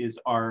Partnership is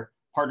our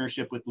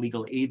partnership with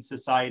Legal Aid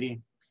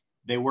Society.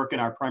 They work in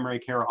our primary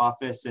care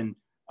office and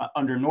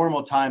under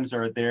normal times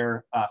are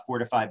there 4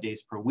 to 5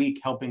 days per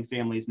week, helping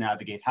families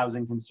navigate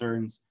housing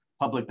concerns,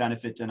 public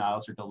benefit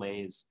denials or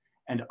delays,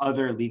 and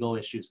other legal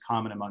issues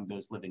common among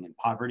those living in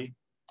poverty.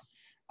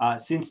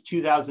 Since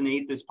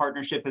 2008, this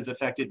partnership has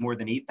affected more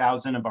than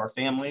 8,000 of our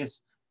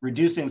families,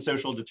 reducing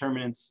social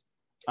determinants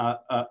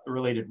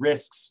related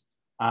risks,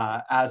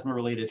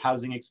 asthma-related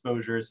housing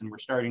exposures, and we're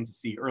starting to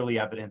see early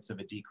evidence of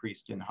a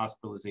decrease in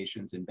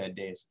hospitalizations and bed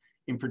days,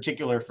 in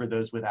particular for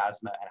those with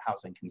asthma and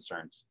housing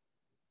concerns.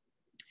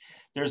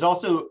 There's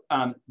also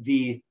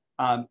the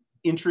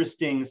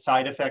interesting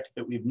side effect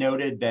that we've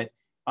noted that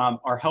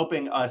are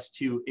helping us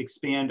to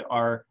expand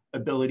our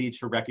ability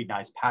to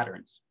recognize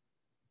patterns.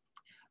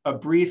 A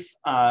brief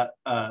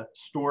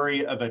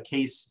story of a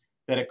case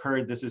that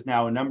occurred, this is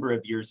now a number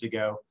of years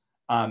ago,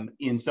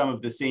 in some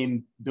of the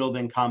same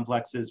building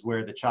complexes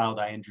where the child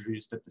I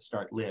introduced at the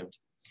start lived,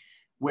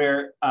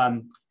 where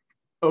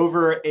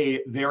Over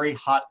a very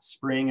hot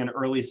spring and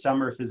early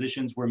summer,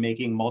 physicians were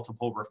making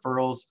multiple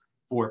referrals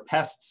for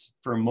pests,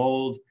 for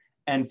mold,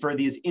 and for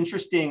these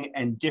interesting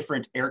and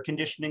different air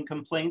conditioning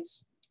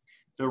complaints.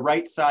 The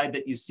right side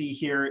that you see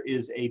here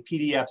is a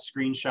PDF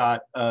screenshot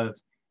of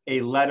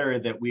a letter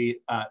that we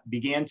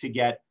began to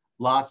get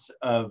lots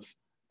of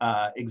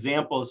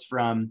examples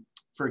from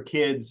for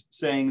kids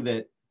saying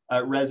that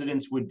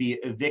residents would be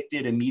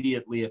evicted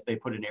immediately if they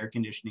put an air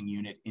conditioning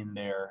unit in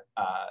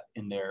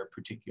their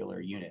particular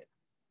unit.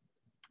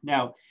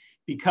 Now,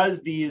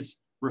 because these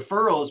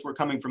referrals were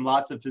coming from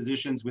lots of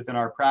physicians within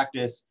our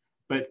practice,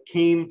 but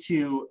came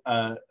to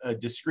a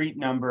discrete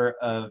number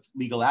of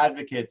legal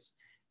advocates,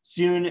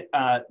 soon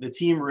the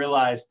team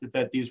realized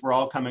that these were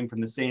all coming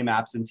from the same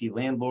absentee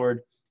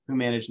landlord who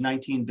managed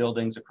 19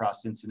 buildings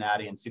across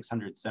Cincinnati and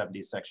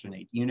 670 Section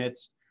 8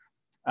 units.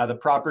 The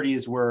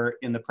properties were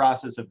in the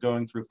process of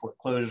going through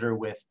foreclosure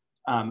with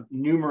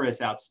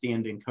numerous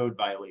outstanding code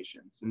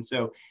violations. And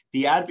so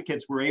the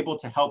advocates were able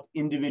to help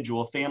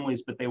individual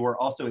families, but they were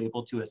also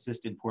able to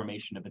assist in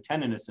formation of a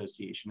tenant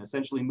association,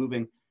 essentially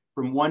moving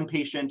from one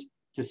patient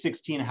to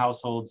 16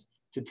 households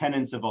to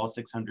tenants of all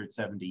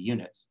 670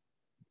 units.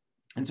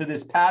 And so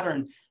this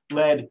pattern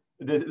led,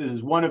 this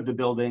is one of the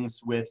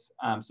buildings with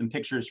some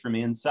pictures from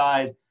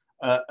inside,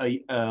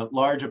 a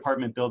large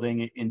apartment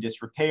building in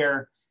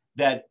disrepair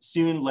that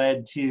soon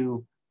led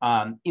to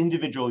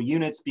individual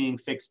units being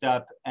fixed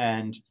up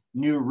and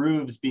new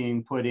roofs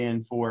being put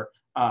in for,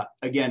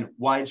 again,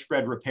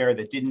 widespread repair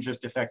that didn't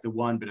just affect the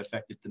one, but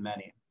affected the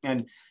many.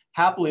 And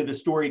happily, the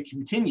story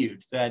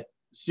continued that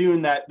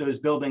soon those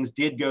buildings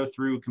did go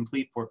through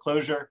complete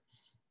foreclosure.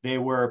 They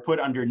were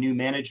put under new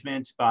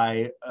management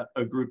by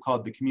a group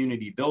called the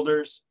Community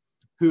Builders,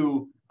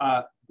 who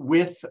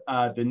with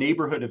the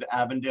neighborhood of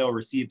Avondale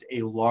received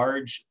a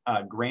large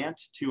grant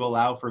to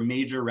allow for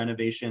major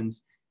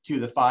renovations to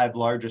the 5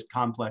 largest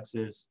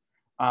complexes.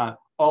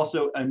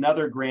 Also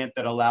another grant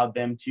that allowed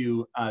them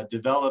to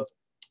develop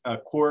a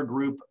core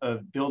group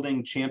of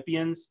building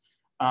champions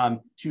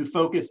to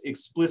focus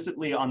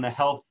explicitly on the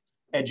health,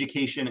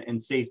 education,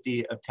 and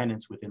safety of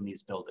tenants within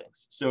these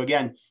buildings. So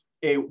again,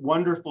 a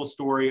wonderful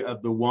story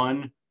of the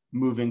one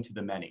moving to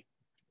the many.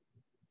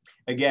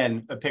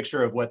 Again, a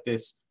picture of what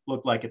this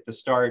looked like at the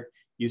start.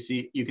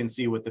 You can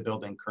see what the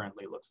building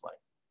currently looks like.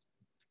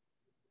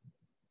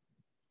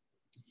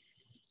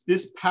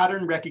 This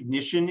pattern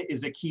recognition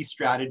is a key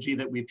strategy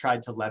that we've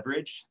tried to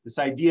leverage. This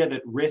idea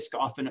that risk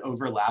often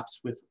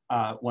overlaps with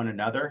one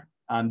another.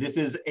 This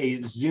is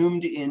a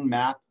zoomed in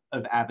map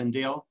of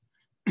Avondale.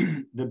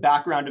 The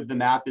background of the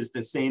map is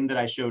the same that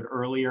I showed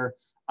earlier,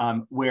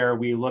 where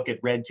we look at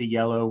red to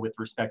yellow with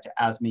respect to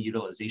asthma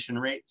utilization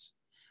rates.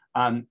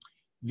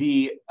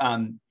 The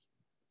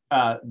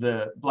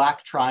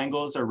black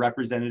triangles are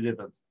representative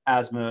of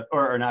asthma,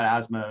 or not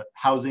asthma,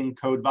 housing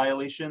code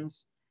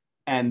violations.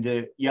 And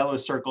the yellow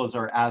circles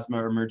are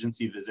asthma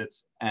emergency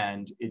visits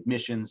and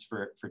admissions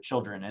for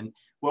children. And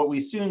what we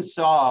soon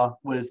saw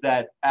was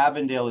that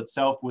Avondale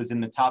itself was in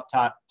the top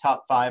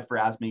 5 for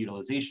asthma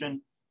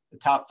utilization, the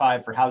top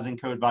 5 for housing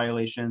code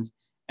violations,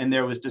 and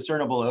there was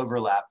discernible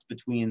overlap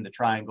between the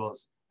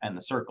triangles and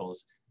the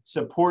circles,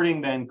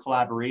 supporting then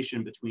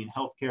collaboration between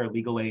healthcare,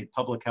 legal aid,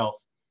 public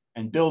health,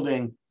 and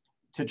building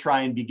to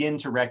try and begin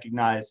to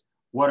recognize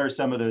what are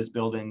some of those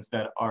buildings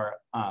that are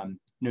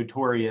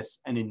notorious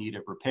and in need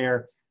of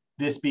repair.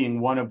 This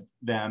being one of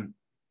them,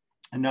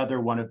 another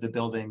one of the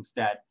buildings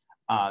that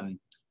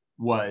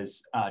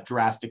was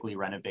drastically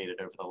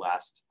renovated over the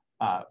last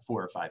 4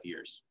 or 5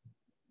 years.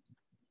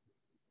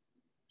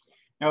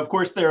 Now, of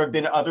course, there have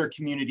been other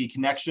community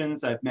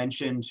connections. I've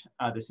mentioned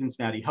the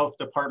Cincinnati Health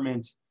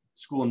Department,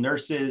 school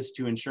nurses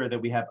to ensure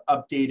that we have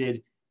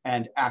updated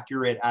and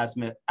accurate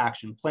asthma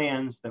action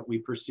plans, that we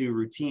pursue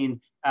routine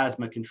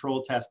asthma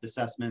control test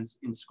assessments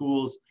in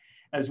schools,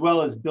 as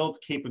well as built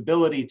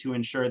capability to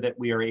ensure that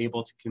we are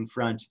able to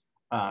confront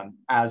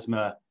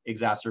asthma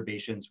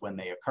exacerbations when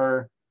they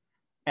occur.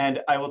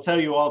 And I will tell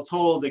you, all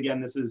told, again,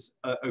 this is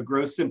a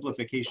gross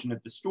simplification of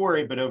the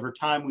story, but over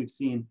time we've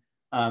seen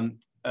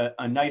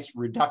a nice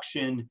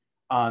reduction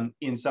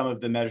in some of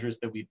the measures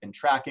that we've been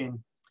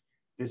tracking.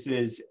 This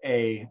is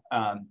a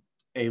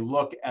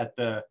look at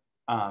the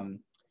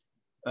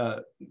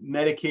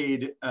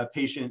Medicaid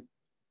patient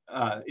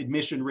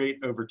admission rate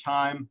over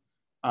time.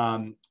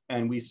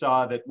 And we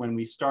saw that when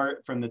we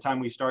from the time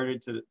we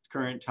started to the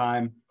current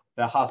time,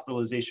 the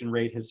hospitalization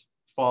rate has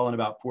fallen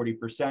about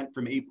 40%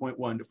 from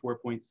 8.1 to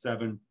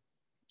 4.7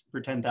 per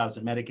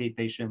 10,000 Medicaid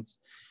patients.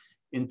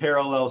 In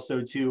parallel,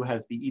 so too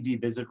has the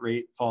ED visit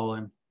rate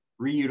fallen.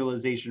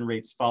 Reutilization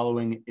rates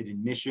following an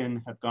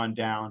admission have gone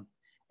down,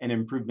 and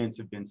improvements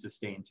have been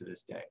sustained to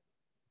this day.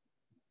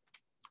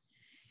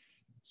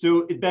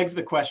 So it begs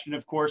the question,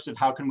 of course, of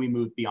how can we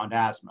move beyond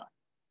asthma?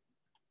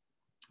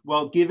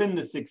 Well, given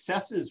the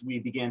successes we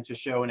began to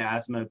show in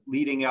asthma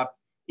leading up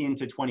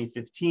into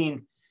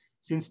 2015,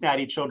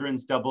 Cincinnati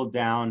Children's doubled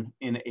down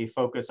in a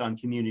focus on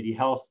community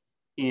health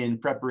in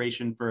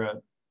preparation for a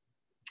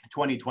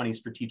 2020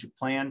 strategic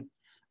plan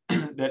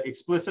that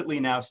explicitly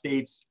now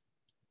states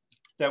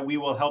that we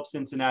will help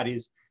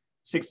Cincinnati's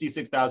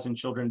 66,000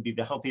 children be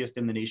the healthiest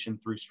in the nation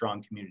through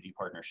strong community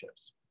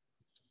partnerships.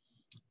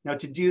 Now,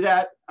 to do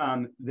that,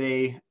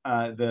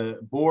 the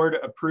board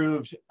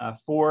approved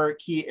 4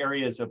 key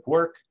areas of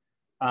work,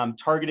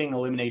 targeting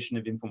elimination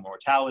of infant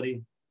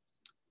mortality,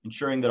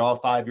 ensuring that all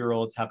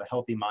 5-year-olds have a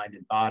healthy mind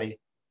and body,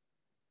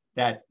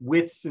 that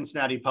with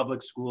Cincinnati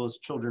public schools,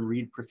 children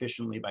read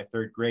proficiently by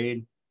 3rd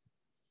grade.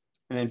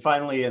 And then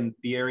finally, in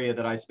the area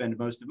that I spend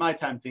most of my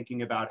time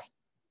thinking about,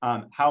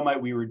 how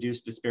might we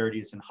reduce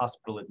disparities in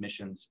hospital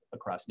admissions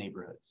across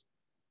neighborhoods?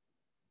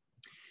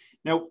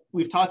 Now,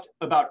 we've talked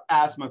about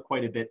asthma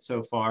quite a bit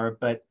so far,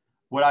 but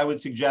what I would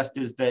suggest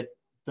is that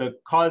the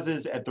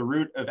causes at the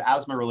root of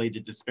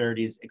asthma-related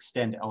disparities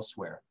extend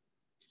elsewhere.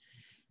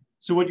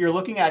 So what you're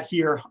looking at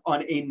here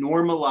on a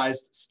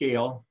normalized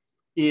scale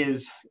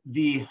is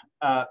the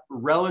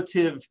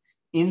relative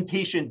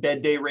inpatient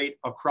bed day rate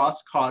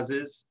across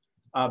causes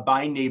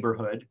by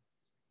neighborhood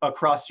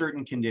across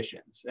certain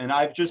conditions. And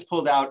I've just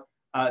pulled out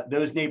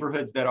those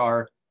neighborhoods that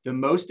are the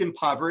most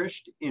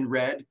impoverished in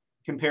red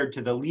compared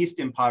to the least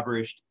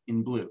impoverished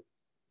in blue.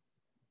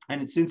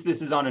 And since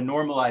this is on a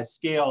normalized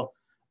scale,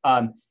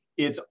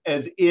 it's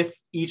as if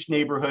each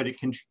neighborhood,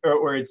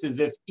 it's as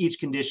if each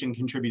condition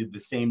contributed the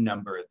same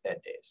number of bed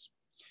days.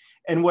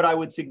 And what I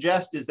would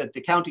suggest is that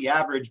the county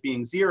average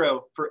being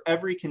 0 for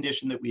every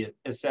condition that we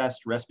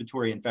assessed,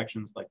 respiratory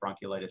infections like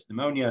bronchiolitis,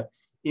 pneumonia,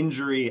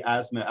 injury,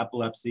 asthma,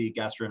 epilepsy,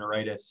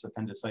 gastroenteritis,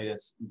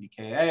 appendicitis, and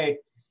DKA,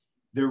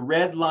 the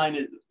red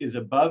line is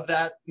above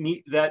that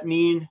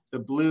mean, the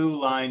blue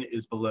line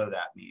is below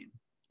that mean.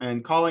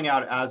 And calling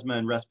out asthma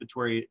and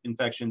respiratory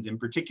infections in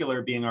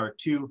particular being our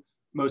 2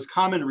 most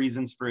common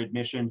reasons for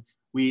admission,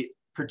 we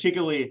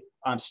particularly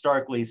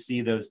starkly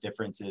see those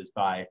differences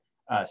by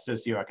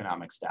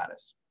socioeconomic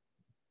status.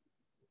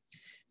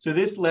 So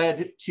this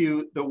led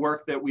to the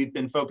work that we've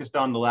been focused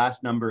on the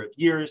last number of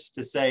years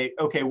to say,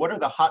 okay, what are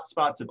the hot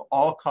spots of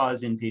all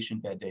cause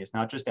inpatient bed days,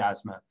 not just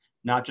asthma,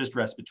 not just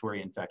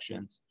respiratory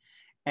infections,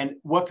 and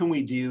what can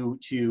we do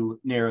to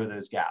narrow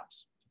those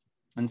gaps?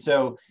 And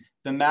so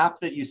the map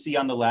that you see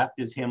on the left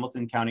is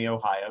Hamilton County,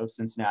 Ohio.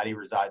 Cincinnati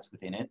resides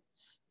within it.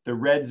 The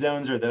red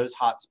zones are those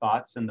hot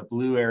spots, and the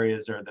blue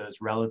areas are those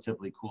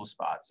relatively cool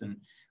spots. And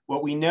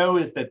what we know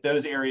is that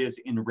those areas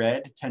in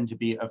red tend to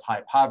be of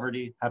high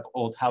poverty, have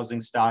old housing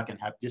stock, and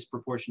have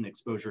disproportionate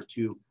exposure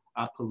to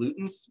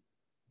pollutants,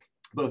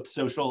 both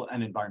social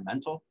and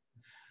environmental.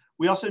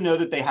 We also know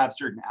that they have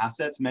certain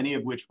assets, many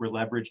of which were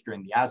leveraged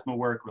during the asthma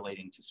work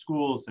relating to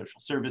schools, social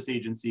service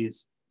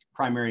agencies,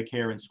 primary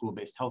care and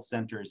school-based health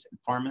centers, and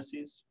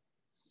pharmacies.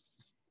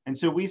 And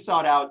so we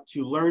sought out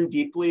to learn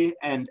deeply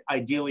and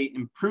ideally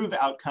improve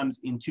outcomes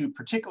in 2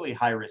 particularly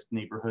high-risk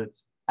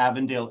neighborhoods,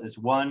 Avondale as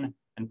one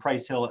and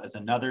Price Hill as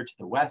another to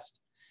the west,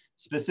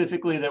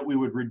 specifically that we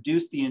would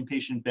reduce the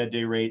inpatient bed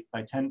day rate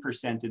by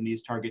 10% in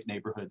these target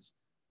neighborhoods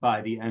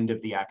by the end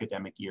of the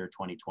academic year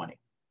 2020.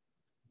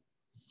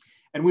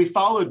 And we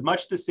followed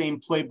much the same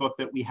playbook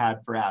that we had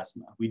for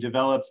asthma. We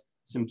developed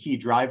some key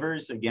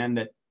drivers, again,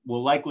 that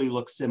will likely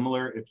look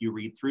similar if you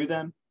read through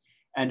them,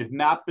 and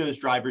map those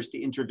drivers to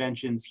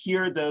interventions.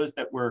 Here, those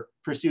that were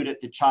pursued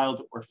at the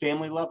child or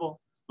family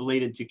level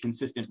related to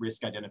consistent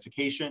risk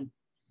identification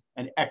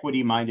and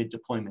equity-minded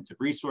deployment of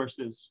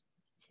resources.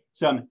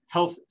 Some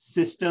health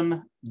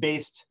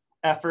system-based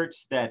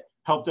efforts that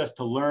helped us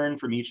to learn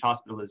from each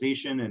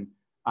hospitalization and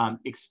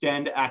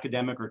extend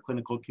academic or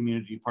clinical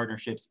community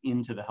partnerships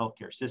into the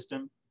healthcare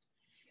system.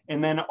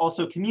 And then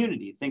also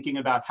community, thinking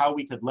about how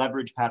we could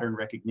leverage pattern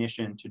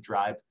recognition to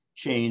drive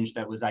change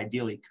that was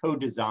ideally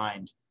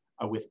co-designed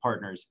with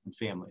partners and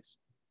families.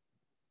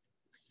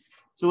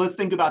 So let's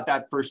think about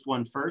that first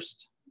one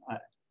first.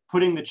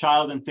 Putting the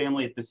child and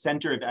family at the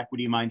center of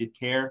equity-minded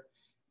care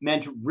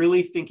meant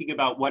really thinking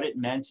about what it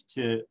meant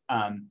to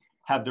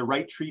have the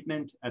right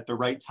treatment at the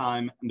right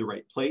time and the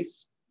right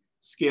place,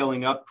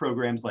 scaling up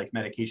programs like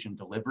medication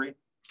delivery,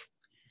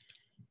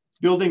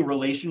 building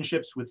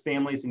relationships with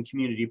families and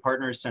community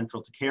partners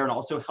central to care, and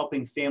also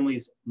helping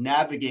families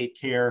navigate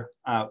care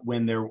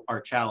when there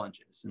are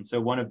challenges. And so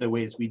one of the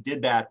ways we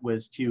did that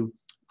was to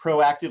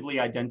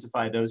proactively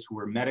identify those who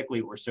were medically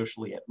or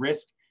socially at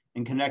risk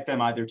and connect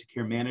them either to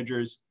care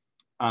managers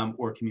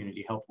or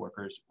community health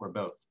workers or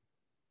both.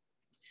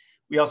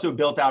 We also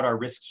built out our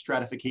risk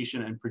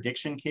stratification and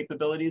prediction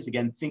capabilities,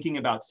 again, thinking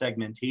about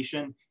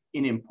segmentation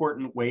in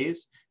important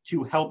ways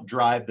to help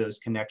drive those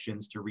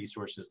connections to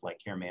resources like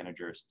care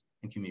managers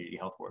and community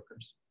health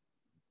workers.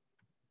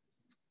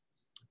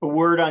 A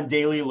word on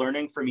daily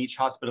learning from each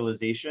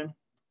hospitalization.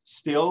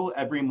 Still,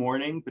 every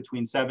morning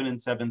between 7 and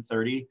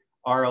 7:30,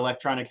 our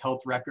electronic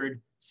health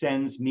record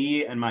sends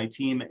me and my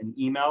team an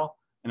email,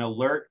 an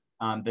alert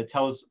that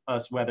tells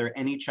us whether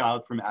any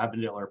child from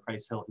Avondale or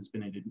Price Hill has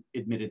been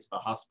admitted to the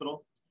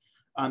hospital.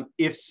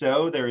 If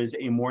so, there is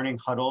a morning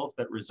huddle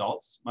that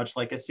results, much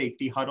like a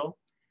safety huddle,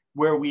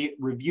 where we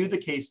review the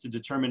case to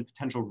determine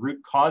potential root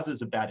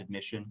causes of that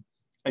admission,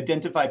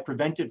 identify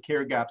preventive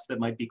care gaps that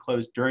might be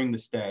closed during the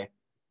stay,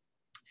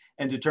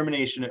 and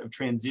determination of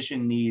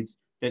transition needs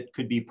that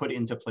could be put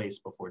into place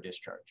before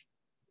discharge.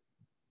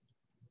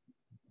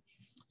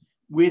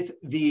 With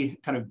the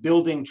kind of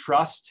building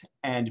trust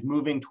and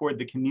moving toward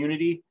the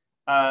community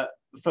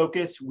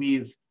focus,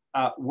 we've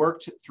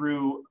worked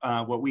through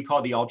what we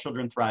call the All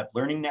Children Thrive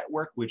Learning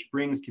Network, which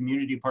brings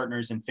community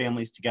partners and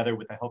families together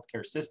with the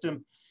healthcare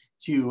system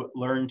to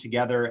learn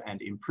together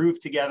and improve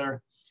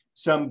together.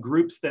 Some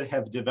groups that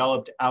have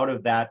developed out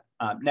of that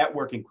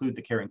network include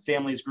the Caring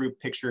Families group,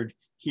 pictured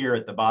here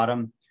at the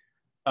bottom,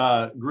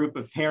 a group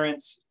of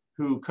parents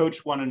who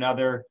coach one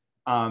another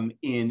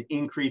in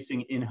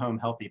increasing in-home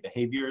healthy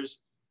behaviors.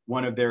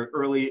 One of their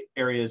early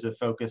areas of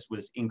focus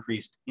was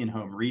increased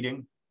in-home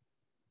reading.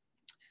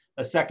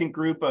 A second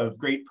group of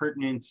great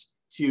pertinence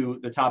to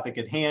the topic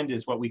at hand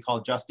is what we call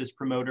justice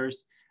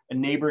promoters, a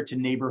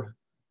neighbor-to-neighbor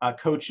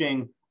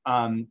coaching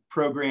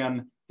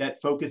program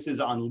that focuses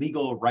on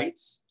legal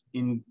rights,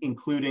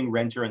 including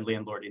renter and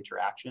landlord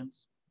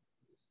interactions.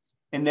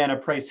 And then a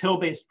Price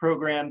Hill-based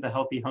program, the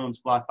Healthy Homes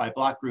Block by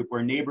Block group,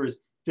 where neighbors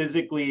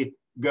physically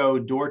go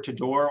door to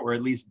door, or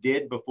at least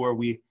did before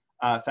we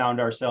found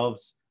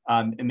ourselves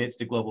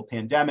amidst a global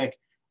pandemic,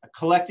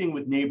 collecting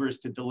with neighbors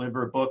to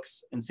deliver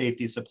books and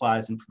safety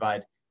supplies and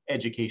provide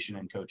education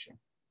and coaching.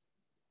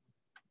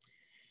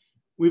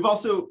 We've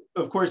also,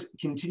 of course,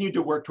 continued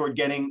to work toward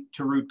getting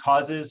to root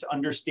causes,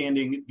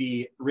 understanding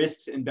the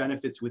risks and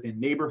benefits within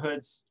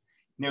neighborhoods.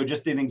 You know,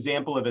 just an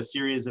example of a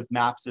series of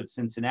maps of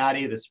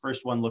Cincinnati, this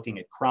first one looking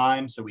at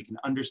crime, so we can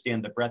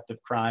understand the breadth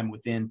of crime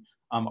within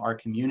our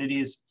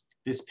communities.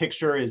 This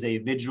picture is a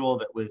visual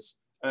that was,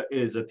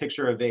 is a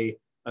picture of a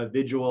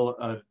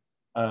visual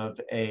of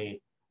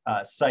a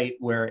site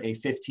where a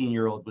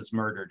 15-year-old was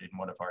murdered in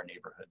one of our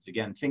neighborhoods.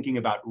 Again, thinking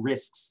about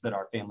risks that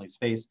our families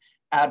face,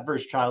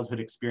 adverse childhood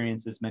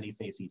experiences many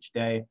face each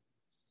day.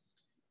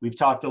 We've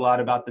talked a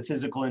lot about the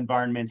physical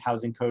environment,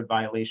 housing code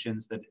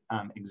violations that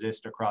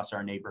exist across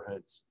our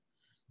neighborhoods.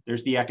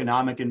 There's the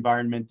economic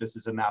environment. This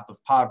is a map of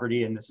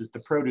poverty, and this is the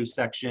produce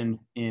section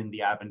in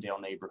the Avondale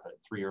neighborhood,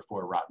 3 or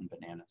 4 rotten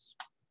bananas,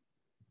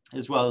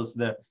 as well as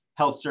the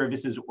health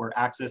services or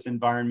access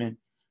environment.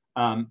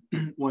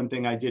 One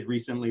thing I did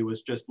recently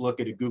was just look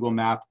at a Google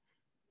map,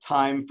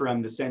 time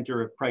from the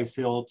center of Price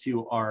Hill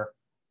to our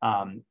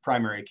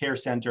primary care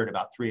center at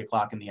about 3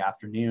 o'clock in the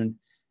afternoon.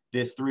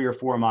 This 3 or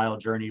 4 mile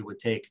journey would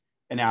take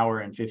an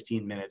hour and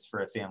 15 minutes for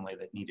a family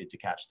that needed to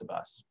catch the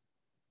bus.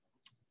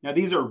 Now,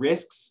 these are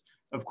risks.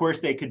 Of course,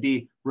 they could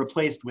be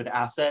replaced with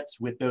assets,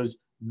 with those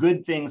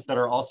good things that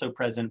are also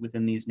present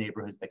within these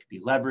neighborhoods that could be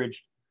leveraged.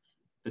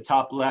 The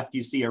top left,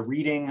 you see a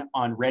Reading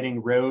on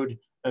Reading Road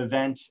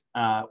event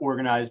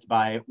organized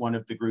by one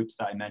of the groups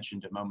that I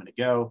mentioned a moment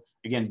ago.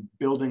 Again,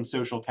 building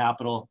social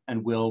capital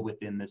and will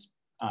within this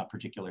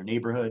particular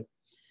neighborhood.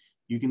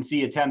 You can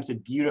see attempts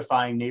at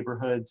beautifying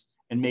neighborhoods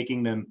and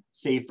making them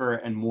safer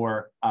and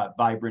more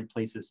vibrant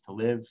places to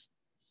live.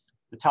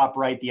 The top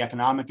right, the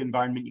economic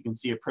environment, you can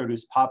see a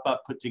produce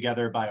pop-up put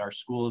together by our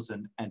schools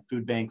and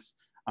food banks,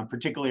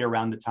 particularly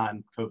around the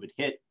time COVID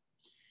hit.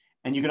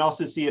 And you can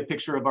also see a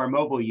picture of our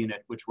mobile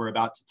unit, which we're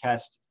about to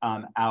test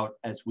out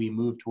as we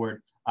move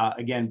toward,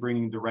 again,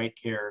 bringing the right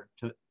care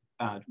to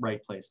the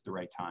right place at the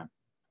right time.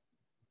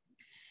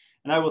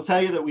 And I will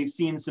tell you that we've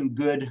seen some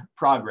good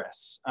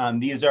progress.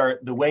 These are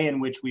the way in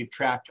which we've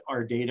tracked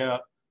our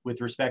data with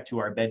respect to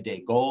our bed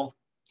day goal.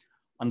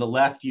 On the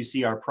left, you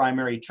see our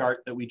primary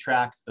chart that we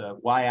track. The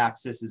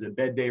y-axis is a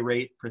bed day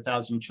rate per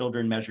 1,000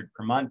 children measured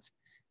per month.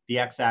 The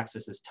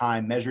x-axis is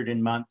time measured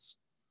in months.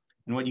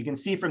 And what you can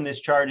see from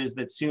this chart is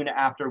that soon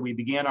after we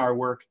began our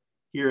work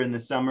here in the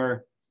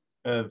summer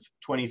of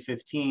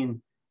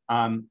 2015,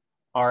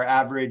 our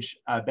average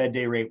bed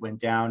day rate went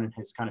down and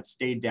has kind of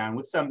stayed down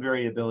with some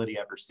variability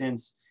ever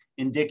since,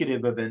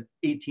 indicative of an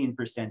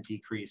 18%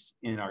 decrease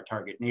in our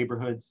target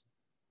neighborhoods.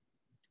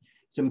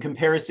 Some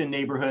comparison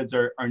neighborhoods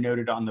are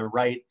noted on the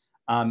right,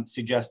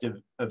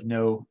 suggestive of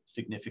no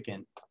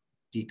significant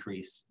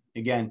decrease.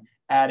 Again,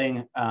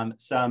 adding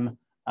some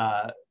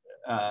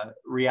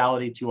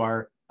reality to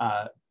our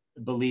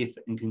belief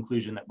and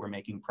conclusion that we're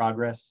making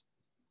progress.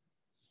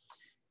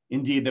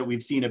 Indeed, that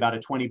we've seen about a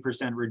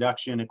 20%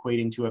 reduction,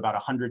 equating to about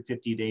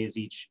 150 days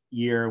each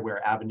year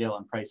where Avondale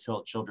and Price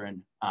Hill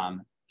children are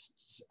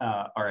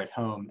at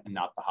home and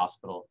not the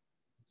hospital.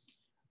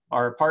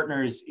 Our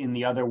partners in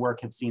the other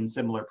work have seen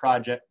similar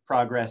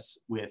progress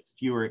with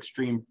fewer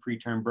extreme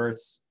preterm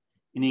births,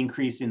 an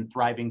increase in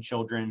thriving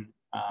children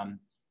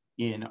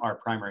in our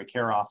primary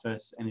care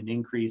office, and an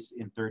increase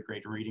in 3rd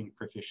grade reading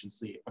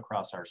proficiency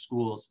across our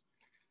schools.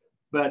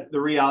 But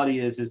the reality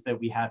is that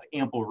we have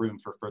ample room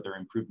for further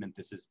improvement.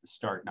 This is the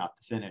start, not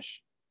the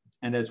finish.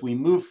 And as we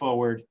move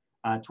forward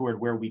toward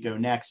where we go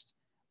next,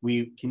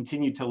 we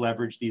continue to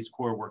leverage these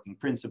core working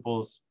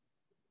principles.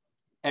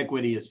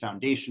 Equity is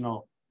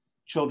foundational.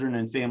 Children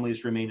and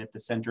families remain at the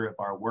center of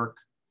our work.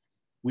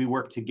 We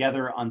work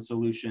together on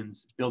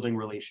solutions, building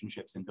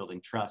relationships and building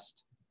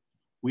trust.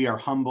 We are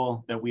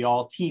humble that we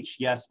all teach,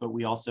 yes, but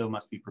we also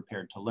must be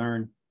prepared to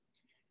learn,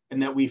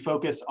 and that we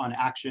focus on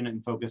action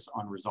and focus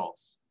on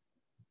results.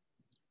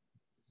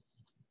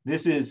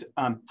 This is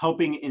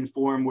helping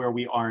inform where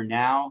we are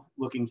now,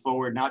 looking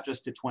forward not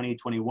just to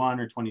 2021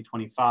 or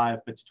 2025,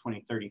 but to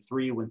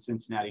 2033, when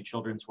Cincinnati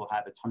Children's will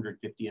have its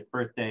 150th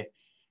birthday.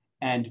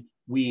 And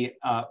we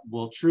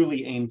will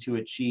truly aim to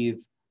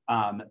achieve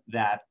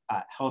that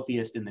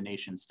healthiest in the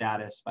nation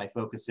status by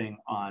focusing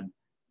on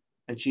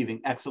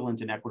achieving excellent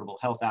and equitable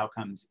health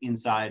outcomes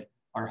inside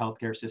our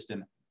healthcare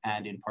system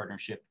and in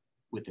partnership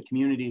with the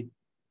community,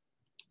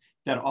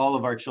 that all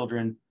of our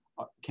children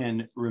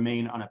can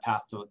remain on a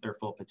path to their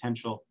full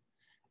potential,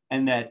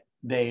 and that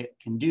they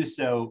can do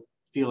so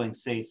feeling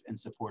safe and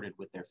supported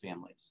with their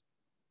families.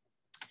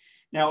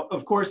 Now,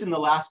 of course, in the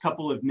last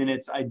couple of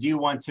minutes, I do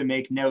want to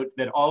make note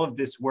that all of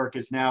this work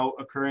is now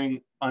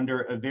occurring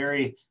under a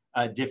very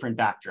different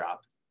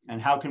backdrop.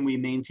 And how can we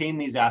maintain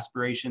these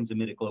aspirations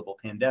amid a global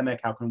pandemic?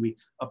 How can we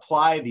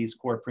apply these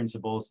core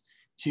principles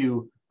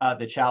to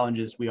the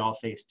challenges we all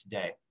face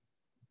today?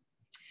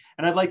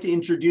 And I'd like to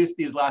introduce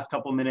these last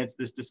couple minutes,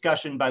 this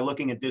discussion, by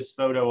looking at this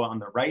photo on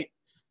the right.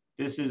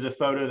 This is a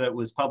photo that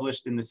was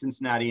published in the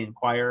Cincinnati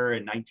Enquirer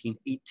in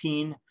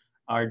 1918,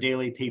 our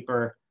daily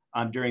paper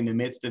during the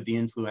midst of the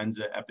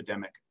influenza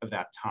epidemic of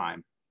that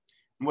time.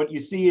 And what you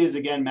see is,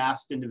 again,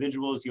 masked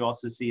individuals. You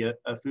also see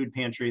a food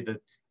pantry that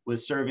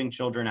was serving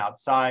children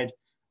outside.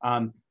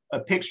 A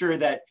picture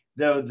that,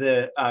 though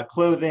the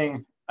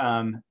clothing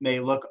may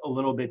look a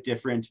little bit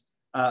different,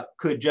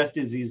 could just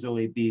as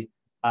easily be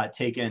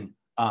taken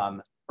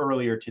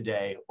earlier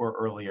today or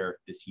earlier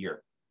this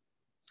year.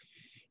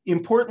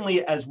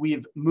 Importantly, as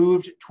we've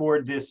moved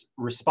toward this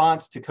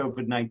response to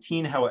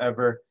COVID-19,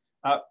 however,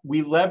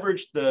 we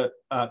leveraged the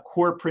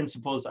core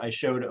principles I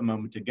showed a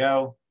moment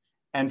ago,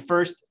 and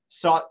first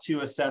sought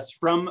to assess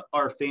from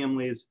our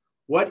families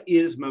what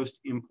is most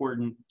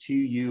important to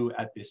you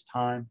at this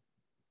time.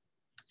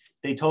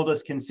 They told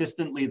us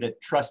consistently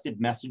that trusted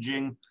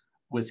messaging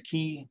was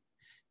key,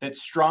 that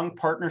strong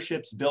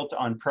partnerships built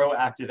on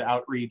proactive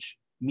outreach,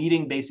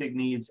 meeting basic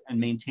needs, and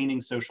maintaining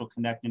social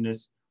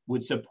connectedness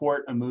would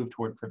support a move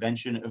toward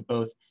prevention of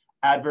both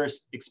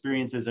adverse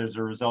experiences as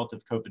a result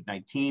of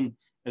COVID-19,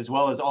 as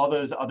well as all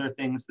those other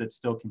things that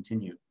still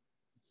continue.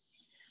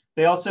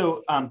 They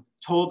also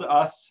told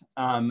us,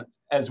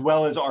 as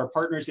well as our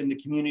partners in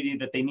the community,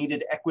 that they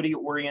needed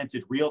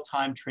equity-oriented,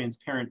 real-time,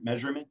 transparent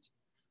measurement.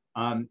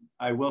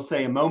 I will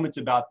say a moment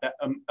about that,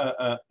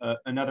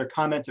 another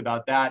comment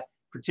about that,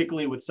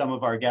 particularly with some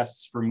of our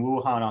guests from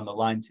Wuhan on the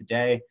line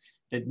today,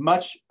 that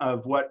much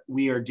of what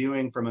we are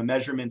doing from a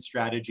measurement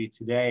strategy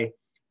today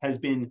has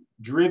been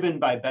driven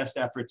by best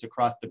efforts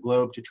across the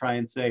globe to try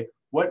and say,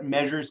 what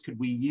measures could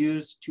we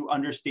use to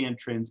understand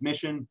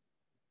transmission,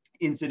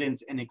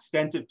 incidence, and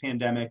extent of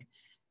pandemic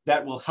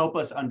that will help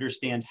us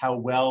understand how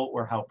well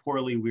or how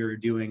poorly we are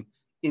doing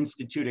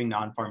instituting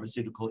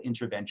non-pharmaceutical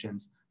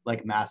interventions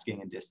like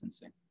masking and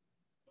distancing,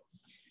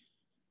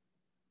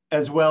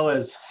 as well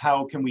as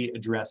how can we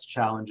address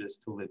challenges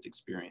to lived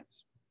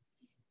experience.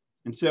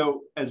 And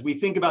so as we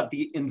think about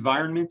the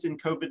environment in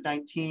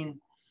COVID-19,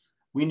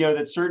 we know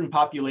that certain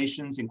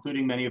populations,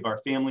 including many of our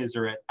families,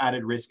 are at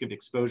added risk of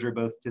exposure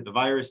both to the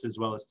virus as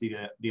well as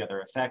to the other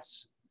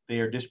effects.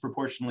 They are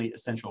disproportionately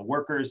essential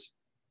workers,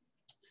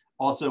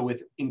 also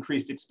with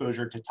increased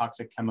exposure to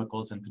toxic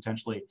chemicals and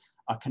potentially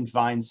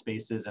confined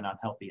spaces and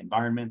unhealthy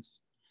environments.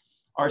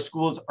 Our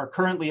schools are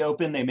currently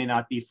open. They may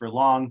not be for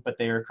long, but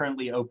they are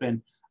currently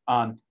open.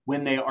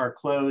 When they are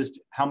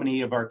closed, how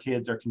many of our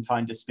kids are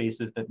confined to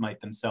spaces that might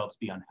themselves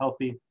be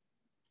unhealthy?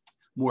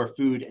 More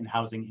food and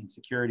housing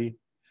insecurity.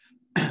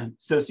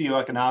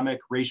 Socioeconomic,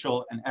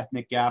 racial, and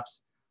ethnic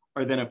gaps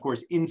are then, of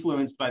course,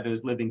 influenced by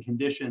those living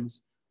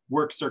conditions,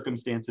 work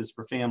circumstances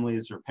for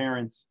families or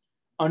parents,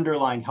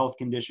 underlying health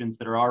conditions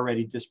that are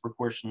already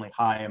disproportionately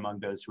high among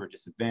those who are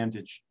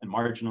disadvantaged and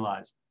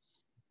marginalized,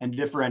 and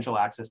differential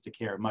access to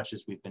care, much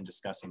as we've been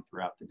discussing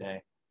throughout the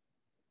day.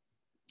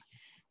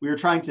 We are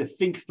trying to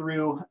think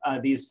through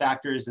these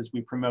factors as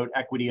we promote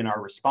equity in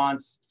our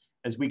response.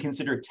 As we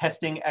consider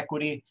testing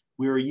equity,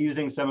 we are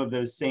using some of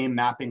those same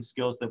mapping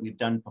skills that we've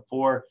done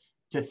before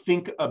to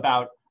think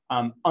about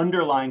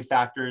underlying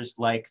factors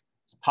like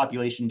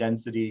population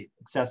density,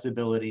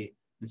 accessibility,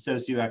 and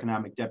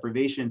socioeconomic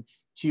deprivation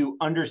to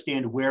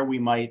understand where we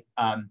might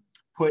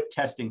put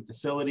testing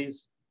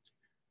facilities.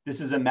 This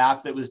is a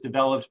map that was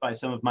developed by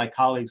some of my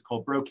colleagues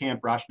called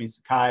Brokamp, Rashmi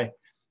Sakai,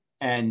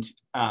 and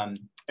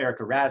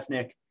Erica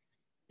Rasnick.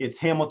 It's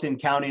Hamilton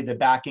County. The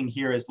backing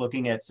here is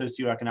looking at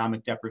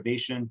socioeconomic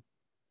deprivation.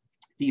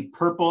 The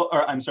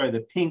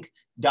pink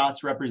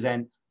dots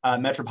represent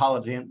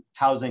metropolitan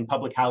housing,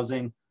 public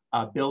housing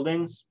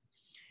buildings.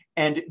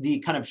 And the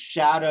kind of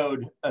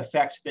shadowed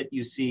effect that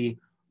you see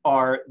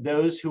are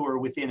those who are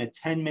within a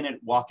 10-minute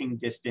walking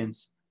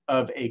distance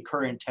of a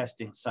current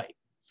testing site.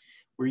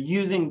 We're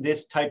using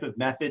this type of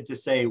method to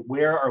say,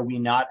 where are we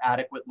not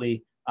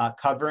adequately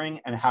covering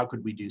and how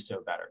could we do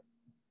so better?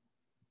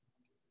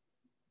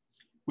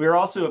 We're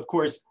also, of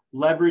course,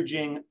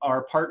 leveraging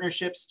our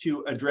partnerships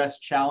to address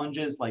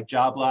challenges like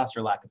job loss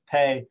or lack of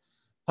pay,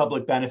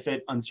 public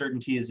benefit,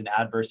 uncertainties, and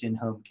adverse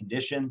in-home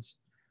conditions.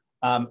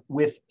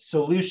 with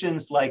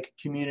solutions like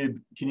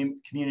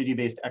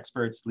community-based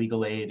experts,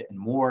 legal aid, and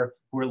more,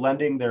 who are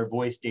lending their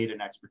voice, data,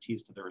 and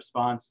expertise to the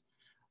response.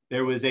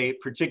 There was a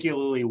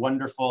particularly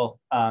wonderful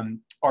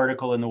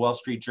article in the Wall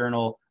Street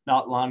Journal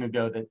not long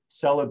ago that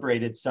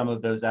celebrated some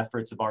of those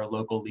efforts of our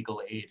local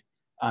legal aid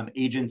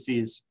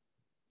agencies.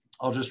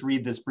 I'll just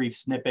read this brief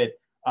snippet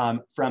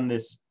from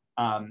this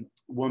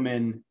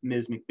woman,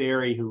 Ms.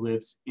 McBarry, who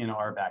lives in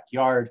our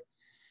backyard,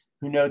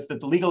 who notes that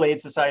the Legal Aid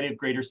Society of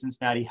Greater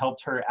Cincinnati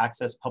helped her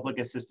access public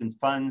assistance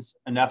funds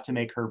enough to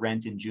make her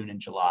rent in June and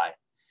July.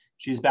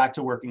 She's back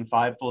to working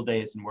 5 full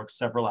days and works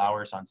several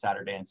hours on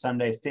Saturday and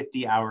Sunday,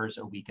 50 hours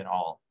a week in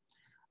all.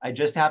 I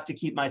just have to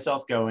keep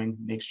myself going,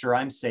 make sure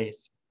I'm safe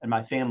and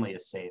my family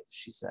is safe,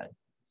 she said.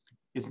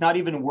 It's not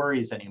even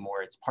worries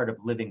anymore, it's part of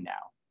living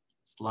now.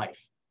 It's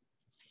life.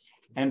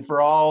 And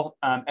for all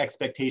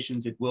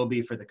expectations it will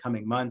be for the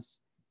coming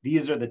months,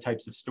 these are the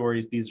types of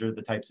stories, these are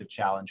the types of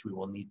challenge we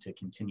will need to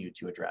continue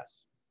to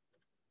address.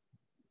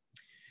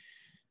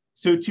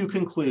 So to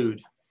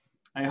conclude,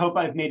 I hope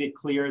I've made it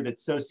clear that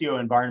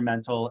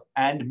socio-environmental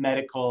and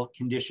medical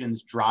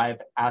conditions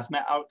drive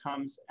asthma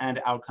outcomes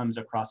and outcomes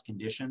across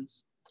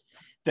conditions,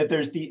 that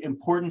there's the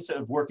importance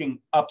of working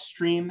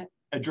upstream,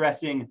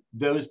 addressing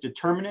those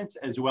determinants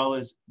as well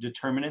as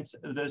determinants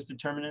of those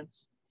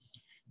determinants,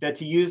 that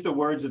to use the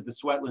words of the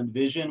Sweatland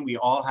Vision, we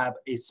all have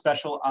a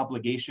special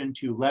obligation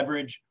to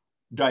leverage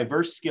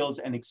diverse skills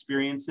and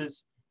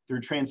experiences through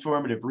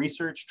transformative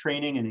research,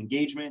 training, and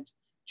engagement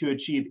to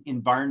achieve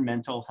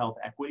environmental health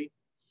equity.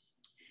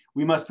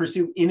 We must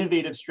pursue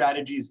innovative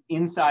strategies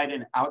inside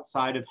and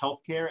outside of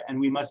healthcare, and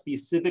we must be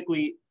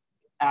civically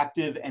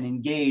active and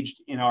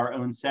engaged in our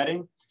own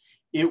setting.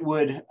 It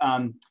would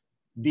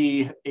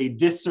be a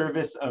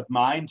disservice of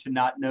mine to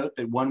not note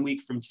that 1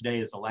 week from today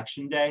is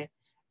election day,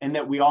 and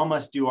that we all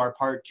must do our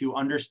part to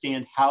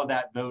understand how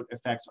that vote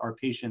affects our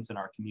patients and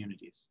our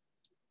communities.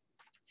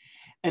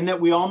 And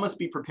that we all must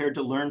be prepared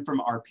to learn from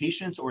our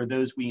patients or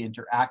those we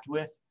interact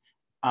with,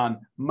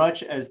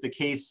 much as the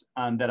case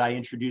that I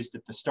introduced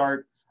at the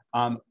start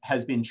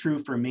has been true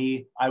for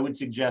me. I would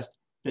suggest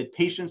that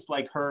patients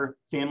like her,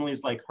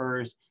 families like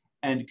hers,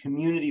 and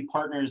community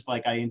partners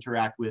like I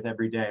interact with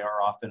every day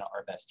are often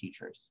our best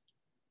teachers.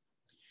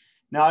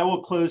 Now I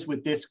will close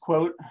with this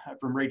quote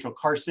from Rachel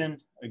Carson.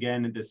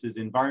 Again, this is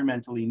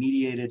environmentally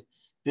mediated.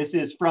 This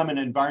is from an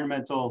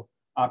environmental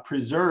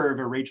preserve,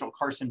 a Rachel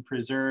Carson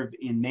preserve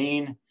in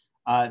Maine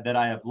that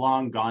I have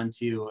long gone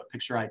to, a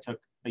picture I took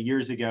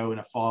years ago in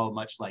a fall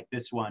much like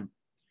this one,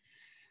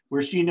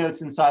 where she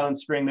notes in Silent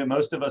Spring that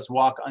most of us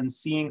walk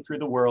unseeing through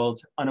the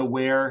world,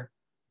 unaware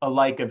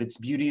alike of its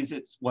beauties,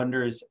 its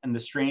wonders, and the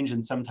strange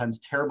and sometimes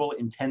terrible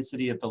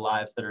intensity of the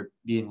lives that are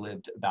being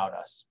lived about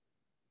us,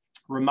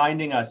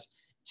 reminding us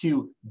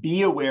to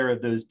be aware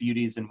of those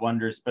beauties and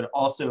wonders, but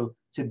also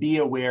to be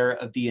aware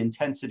of the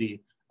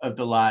intensity of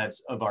the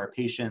lives of our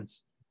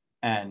patients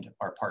and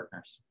our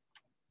partners.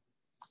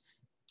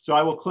 So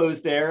I will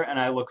close there, and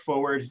I look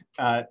forward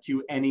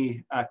to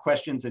any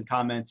questions and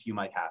comments you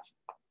might have.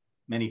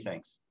 Many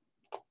thanks.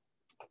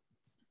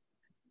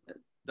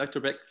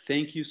 Dr. Beck,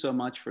 thank you so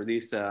much for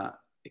this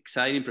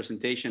exciting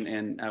presentation.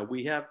 And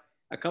we have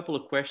a couple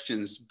of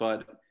questions,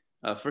 but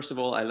first of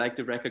all, I'd like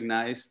to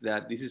recognize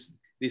that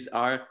these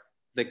are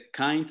the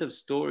kind of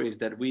stories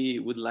that we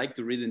would like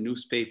to read in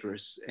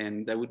newspapers,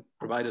 and that would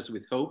provide us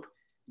with hope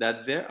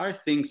that there are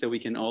things that we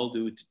can all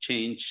do to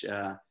change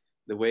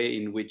the way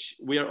in which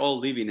we are all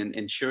living, and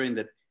ensuring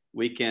that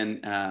we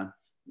can,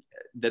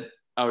 that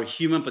our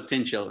human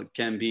potential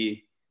can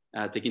be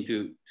taken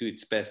to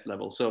its best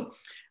level. So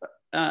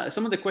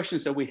some of the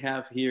questions that we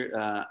have here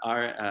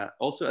are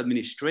also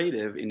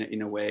administrative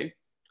in a way.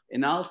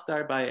 And I'll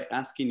start by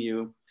asking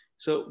you,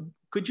 so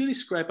could you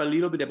describe a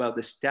little bit about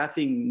the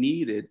staffing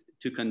needed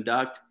to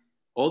conduct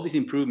all these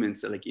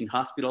improvements, like in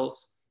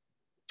hospitals,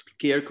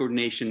 care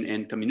coordination,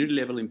 and community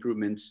level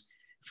improvements?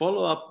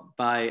 Follow up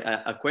by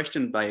a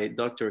question by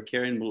Dr.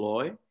 Karen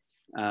Malloy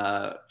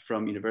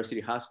from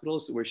University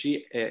Hospitals, where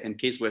she, and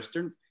Case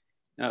Western,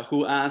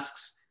 who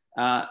asks,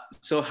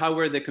 so how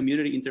were the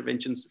community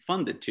interventions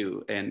funded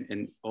too,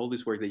 and all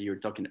this work that you're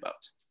talking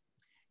about?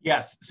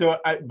 Yes, so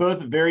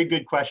both very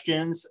good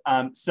questions,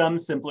 some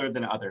simpler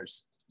than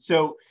others.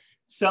 So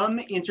some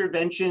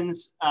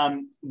interventions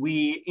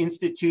we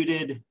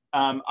instituted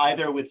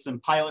either with some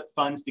pilot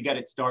funds to get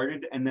it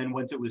started, and then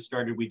once it was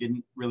started, we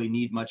didn't really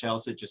need much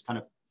else. It just kind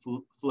of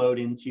flowed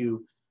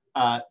into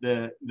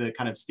the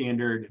kind of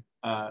standard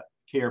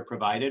care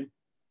provided.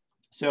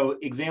 So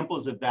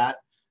examples of that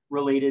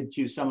related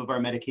to some of our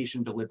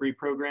medication delivery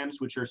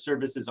programs, which are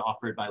services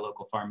offered by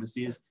local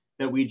pharmacies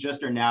that we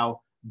just are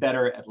now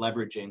better at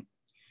leveraging.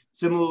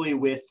 Similarly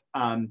with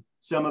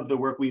some of the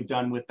work we've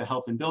done with the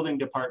health and building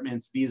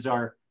departments, these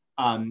are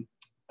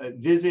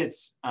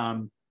visits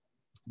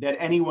that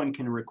anyone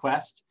can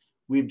request.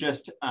 We've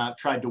just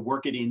tried to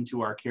work it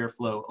into our care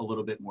flow a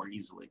little bit more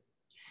easily.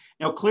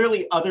 Now,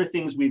 clearly other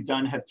things we've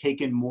done have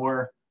taken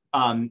more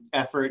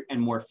effort and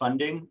more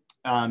funding.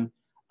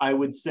 I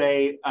would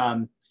say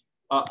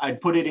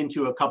I'd put it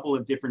into a couple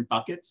of different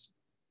buckets.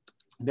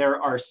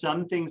 There are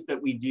some things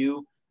that we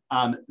do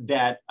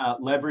that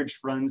leverage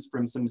funds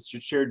from some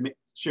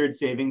shared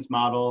savings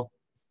models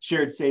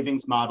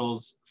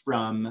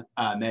from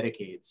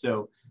Medicaid.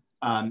 So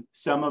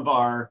some of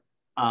our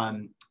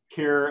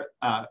care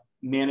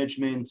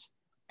management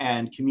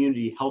and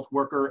community health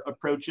worker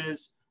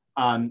approaches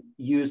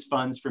use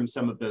funds from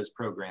some of those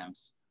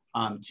programs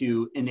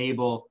to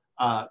enable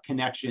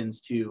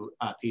connections to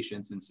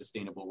patients in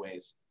sustainable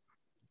ways.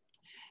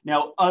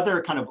 Now,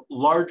 other kind of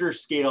larger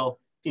scale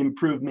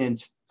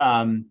improvement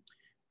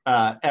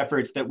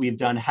efforts that we've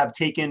done have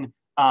taken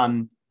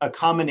a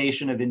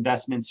combination of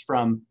investments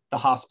from the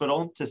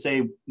hospital to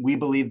say, we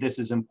believe this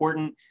is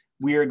important.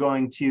 We are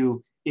going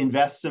to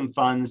invest some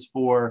funds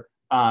for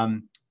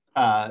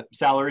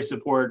salary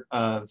support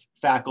of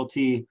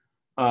faculty,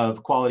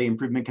 of quality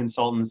improvement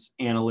consultants,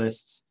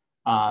 analysts,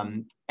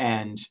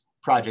 and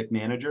project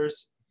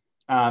managers.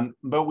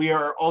 But we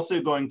are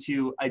also going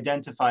to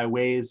identify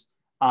ways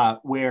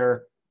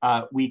where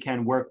we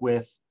can work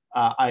with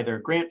either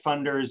grant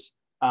funders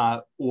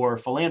or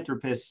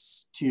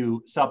philanthropists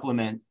to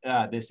supplement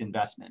this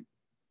investment.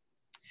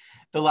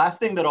 The last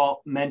thing that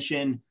I'll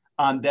mention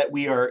that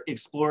we are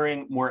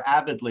exploring more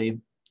avidly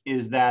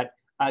is that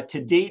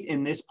to date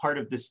in this part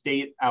of the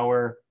state,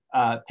 our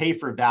pay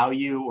for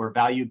value or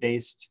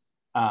value-based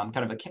kind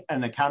of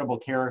an accountable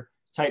care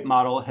type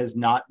model has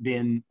not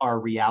been our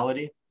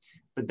reality,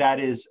 but that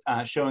is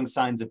showing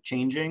signs of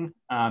changing.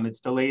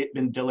 It's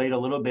been delayed a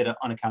little bit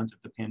on account of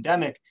the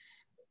pandemic,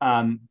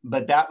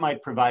 but that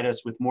might provide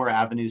us with more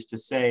avenues to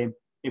say,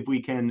 if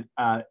we can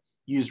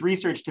use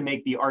research to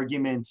make the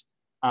argument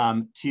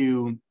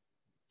to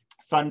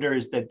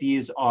funders that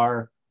these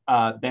are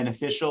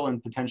beneficial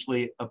and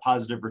potentially a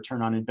positive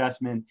return on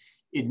investment,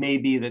 it may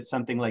be that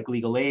something like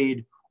legal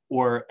aid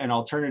or an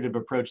alternative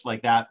approach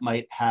like that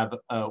might have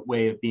a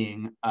way of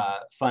being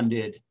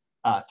funded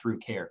through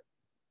care.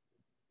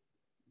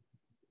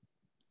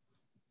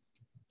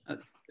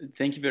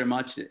 Thank you very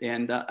much.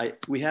 And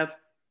we have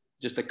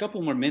just a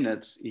couple more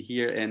minutes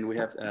here, and we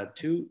have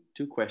two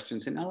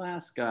questions. And I'll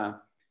ask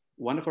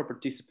one of our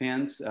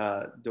participants,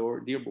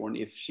 Dearborn,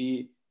 if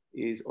she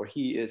is or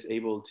he is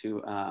able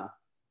to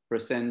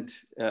present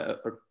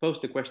or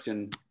post a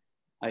question.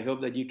 I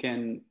hope that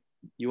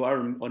you are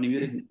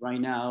unmuted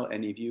right now,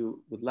 and if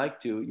you would like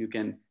to, you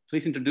can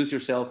please introduce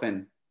yourself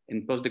and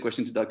pose the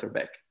question to Dr.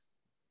 Beck.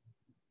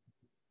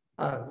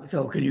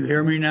 So can you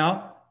hear me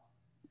now?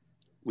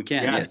 We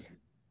can, yes.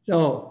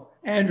 So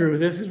Andrew,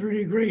 this is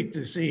really great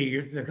to see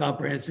the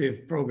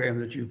comprehensive program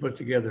that you put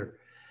together.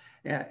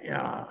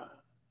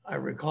 I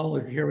recall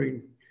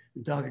hearing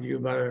and talking to you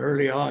about it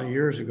early on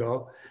years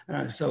ago,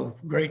 and it's so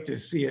great to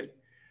see it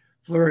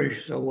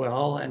flourish so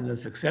well and the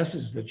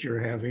successes that you're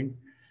having.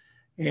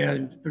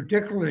 And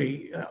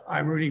particularly,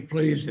 I'm really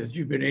pleased that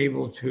you've been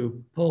able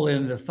to pull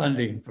in the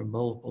funding from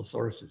multiple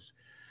sources.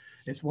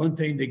 It's one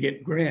thing to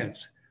get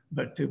grants,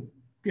 but to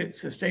get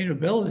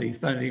sustainability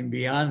funding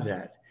beyond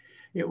that.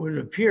 It would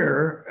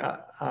appear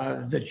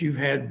that you've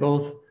had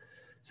both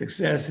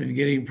success in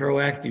getting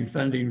proactive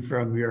funding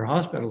from your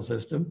hospital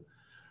system,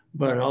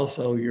 but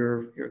also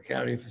your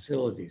county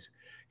facilities.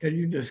 Can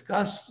you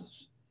discuss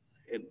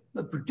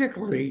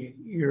particularly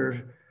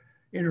your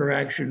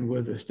interaction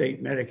with the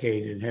state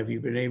Medicaid, and have you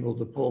been able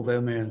to pull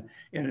them in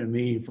a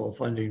meaningful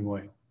funding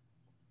way?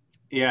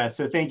 Yeah,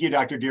 so thank you,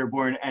 Dr.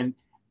 Dearborn. And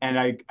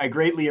I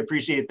greatly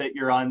appreciate that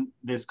you're on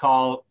this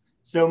call.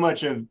 So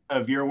much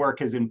of your work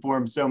has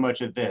informed so much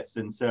of this.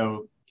 And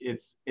so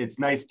it's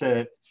nice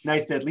to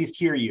at least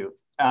hear you.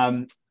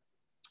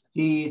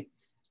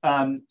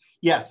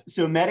 Yes,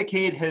 so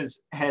Medicaid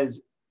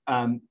has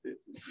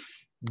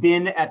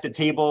been at the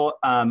table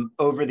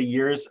over the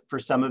years for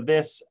some of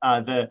this.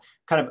 The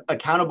kind of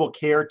accountable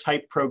care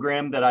type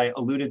program that I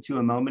alluded to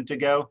a moment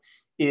ago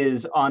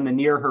is on the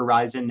near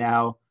horizon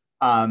now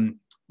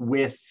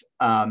with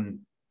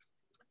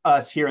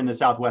us here in the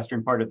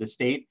southwestern part of the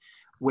state,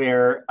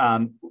 where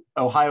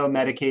Ohio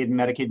Medicaid and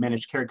Medicaid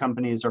managed care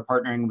companies are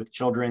partnering with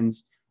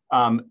Children's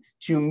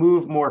to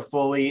move more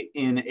fully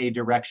in a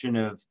direction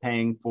of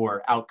paying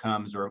for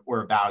outcomes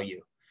or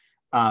value.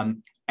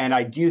 And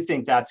I do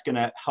think that's going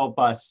to help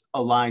us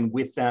align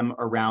with them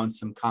around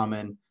some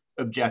common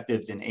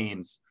objectives and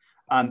aims.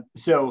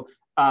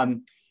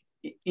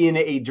 In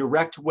a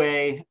direct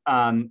way,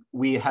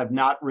 we have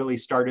not really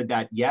started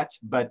that yet,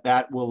 but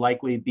that will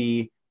likely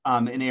be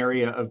an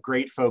area of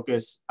great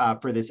focus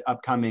for this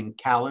upcoming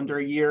calendar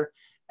year,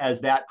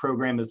 as that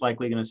program is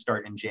likely going to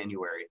start in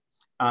January.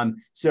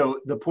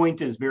 So the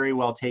point is very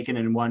well taken,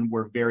 and one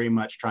we're very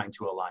much trying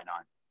to align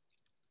on.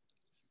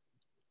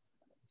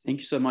 Thank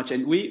you so much.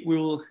 And we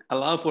will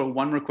allow for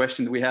one more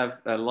question. We have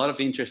a lot of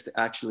interest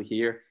actually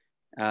here.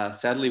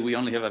 Sadly, we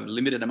only have a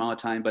limited amount of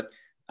time, but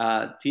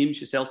Tim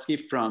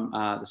Shiselski from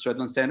the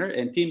Stradland Center.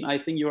 And Tim, I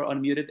think you are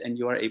unmuted and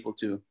you are able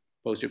to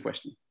pose your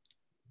question.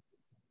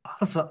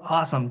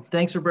 Awesome.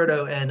 Thanks,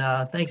 Roberto.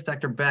 And thanks,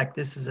 Dr. Beck.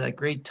 This is a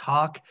great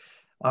talk.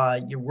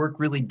 Your work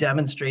really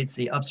demonstrates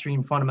the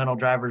upstream fundamental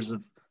drivers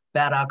of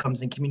bad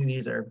outcomes in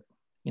communities are,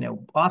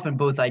 often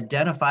both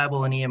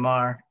identifiable in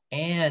EMR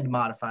and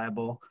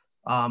modifiable,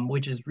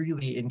 which is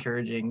really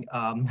encouraging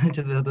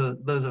to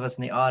those of us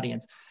in the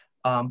audience.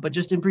 But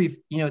just in brief,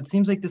 it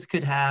seems like this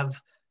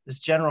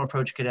general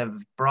approach could have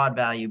broad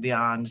value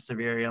beyond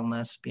severe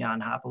illness,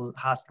 beyond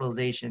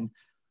hospitalization,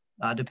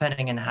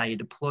 depending on how you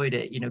deployed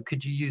it.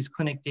 Could you use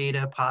clinic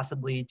data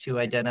possibly to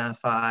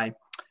identify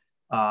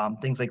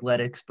things like lead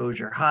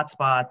exposure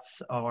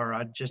hotspots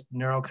or just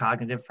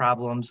neurocognitive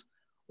problems,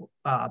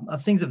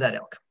 things of that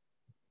ilk?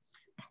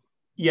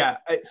 Yeah,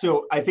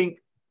 so I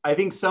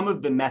think some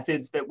of the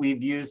methods that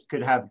we've used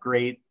could have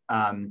great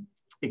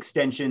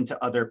extension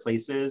to other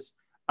places.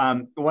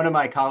 One of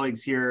my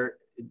colleagues here,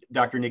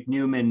 Dr. Nick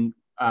Newman,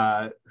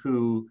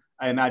 who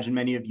I imagine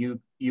many of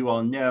you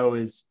all know,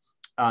 is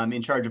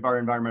in charge of our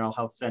environmental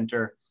health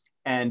center.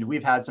 And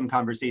we've had some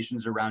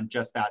conversations around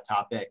just that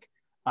topic.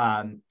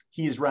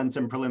 He's run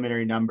some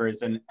preliminary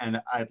numbers, and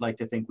I'd like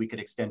to think we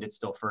could extend it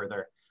still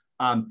further.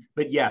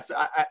 But yes,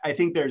 I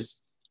think there's,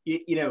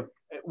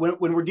 when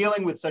we're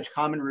dealing with such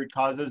common root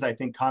causes, I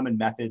think common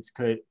methods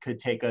could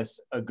take us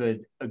a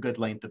good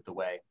length of the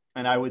way.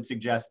 And I would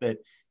suggest that,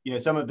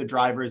 some of the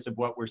drivers of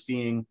what we're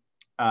seeing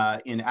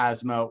in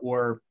asthma,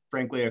 or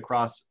frankly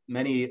across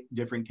many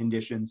different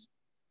conditions,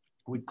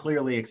 would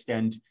clearly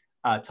extend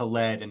to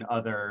lead and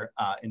other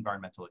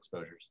environmental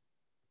exposures.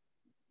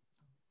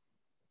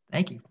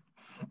 Thank you.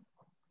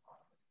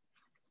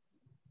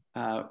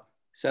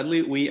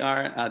 Sadly, we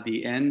are at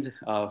the end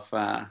of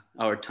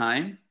our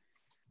time,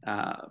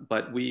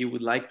 but we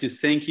would like to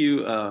thank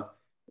you.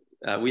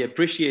 We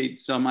appreciate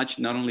so much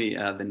not only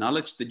the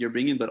knowledge that you're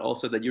bringing, but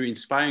also that you're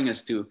inspiring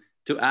us to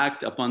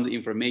act upon the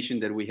information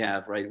that we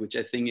have, right? Which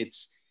I think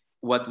it's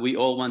what we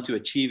all want to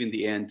achieve in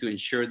the end, to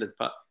ensure that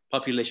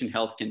population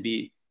health can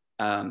be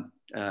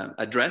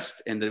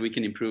addressed and that we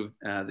can improve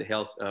the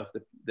health of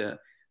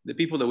the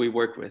people that we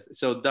work with.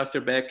 So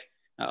Dr. Beck,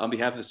 on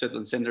behalf of the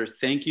Sutherland Center,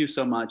 thank you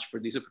so much for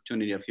this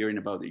opportunity of hearing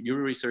about your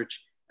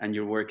research and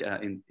your work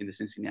in the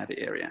Cincinnati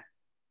area.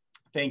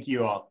 Thank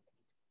you all.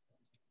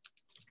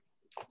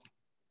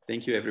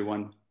 Thank you,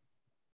 everyone.